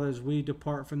 And Father, as we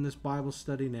depart from this Bible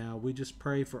study now, we just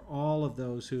pray for all of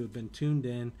those who have been tuned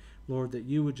in, Lord, that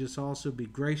you would just also be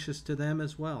gracious to them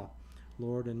as well,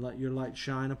 Lord, and let your light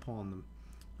shine upon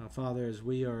them. Father, as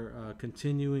we are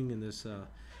continuing in this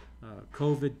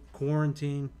COVID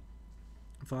quarantine,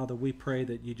 Father, we pray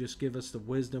that you just give us the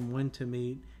wisdom when to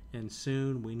meet, and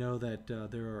soon. We know that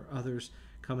there are others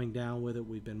coming down with it.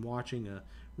 We've been watching a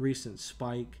recent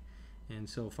spike. And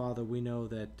so, Father, we know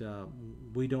that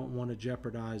we don't want to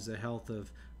jeopardize the health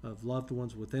of loved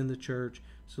ones within the church.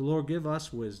 So, Lord, give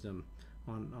us wisdom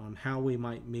on how we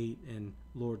might meet and,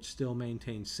 Lord, still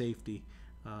maintain safety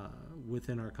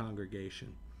within our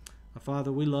congregation.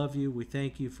 Father, we love you. We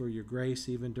thank you for your grace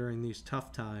even during these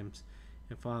tough times.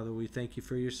 And, Father, we thank you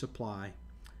for your supply.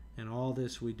 And all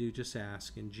this we do just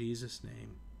ask in Jesus'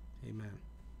 name. Amen.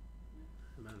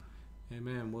 Amen.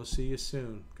 Amen. We'll see you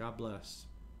soon. God bless.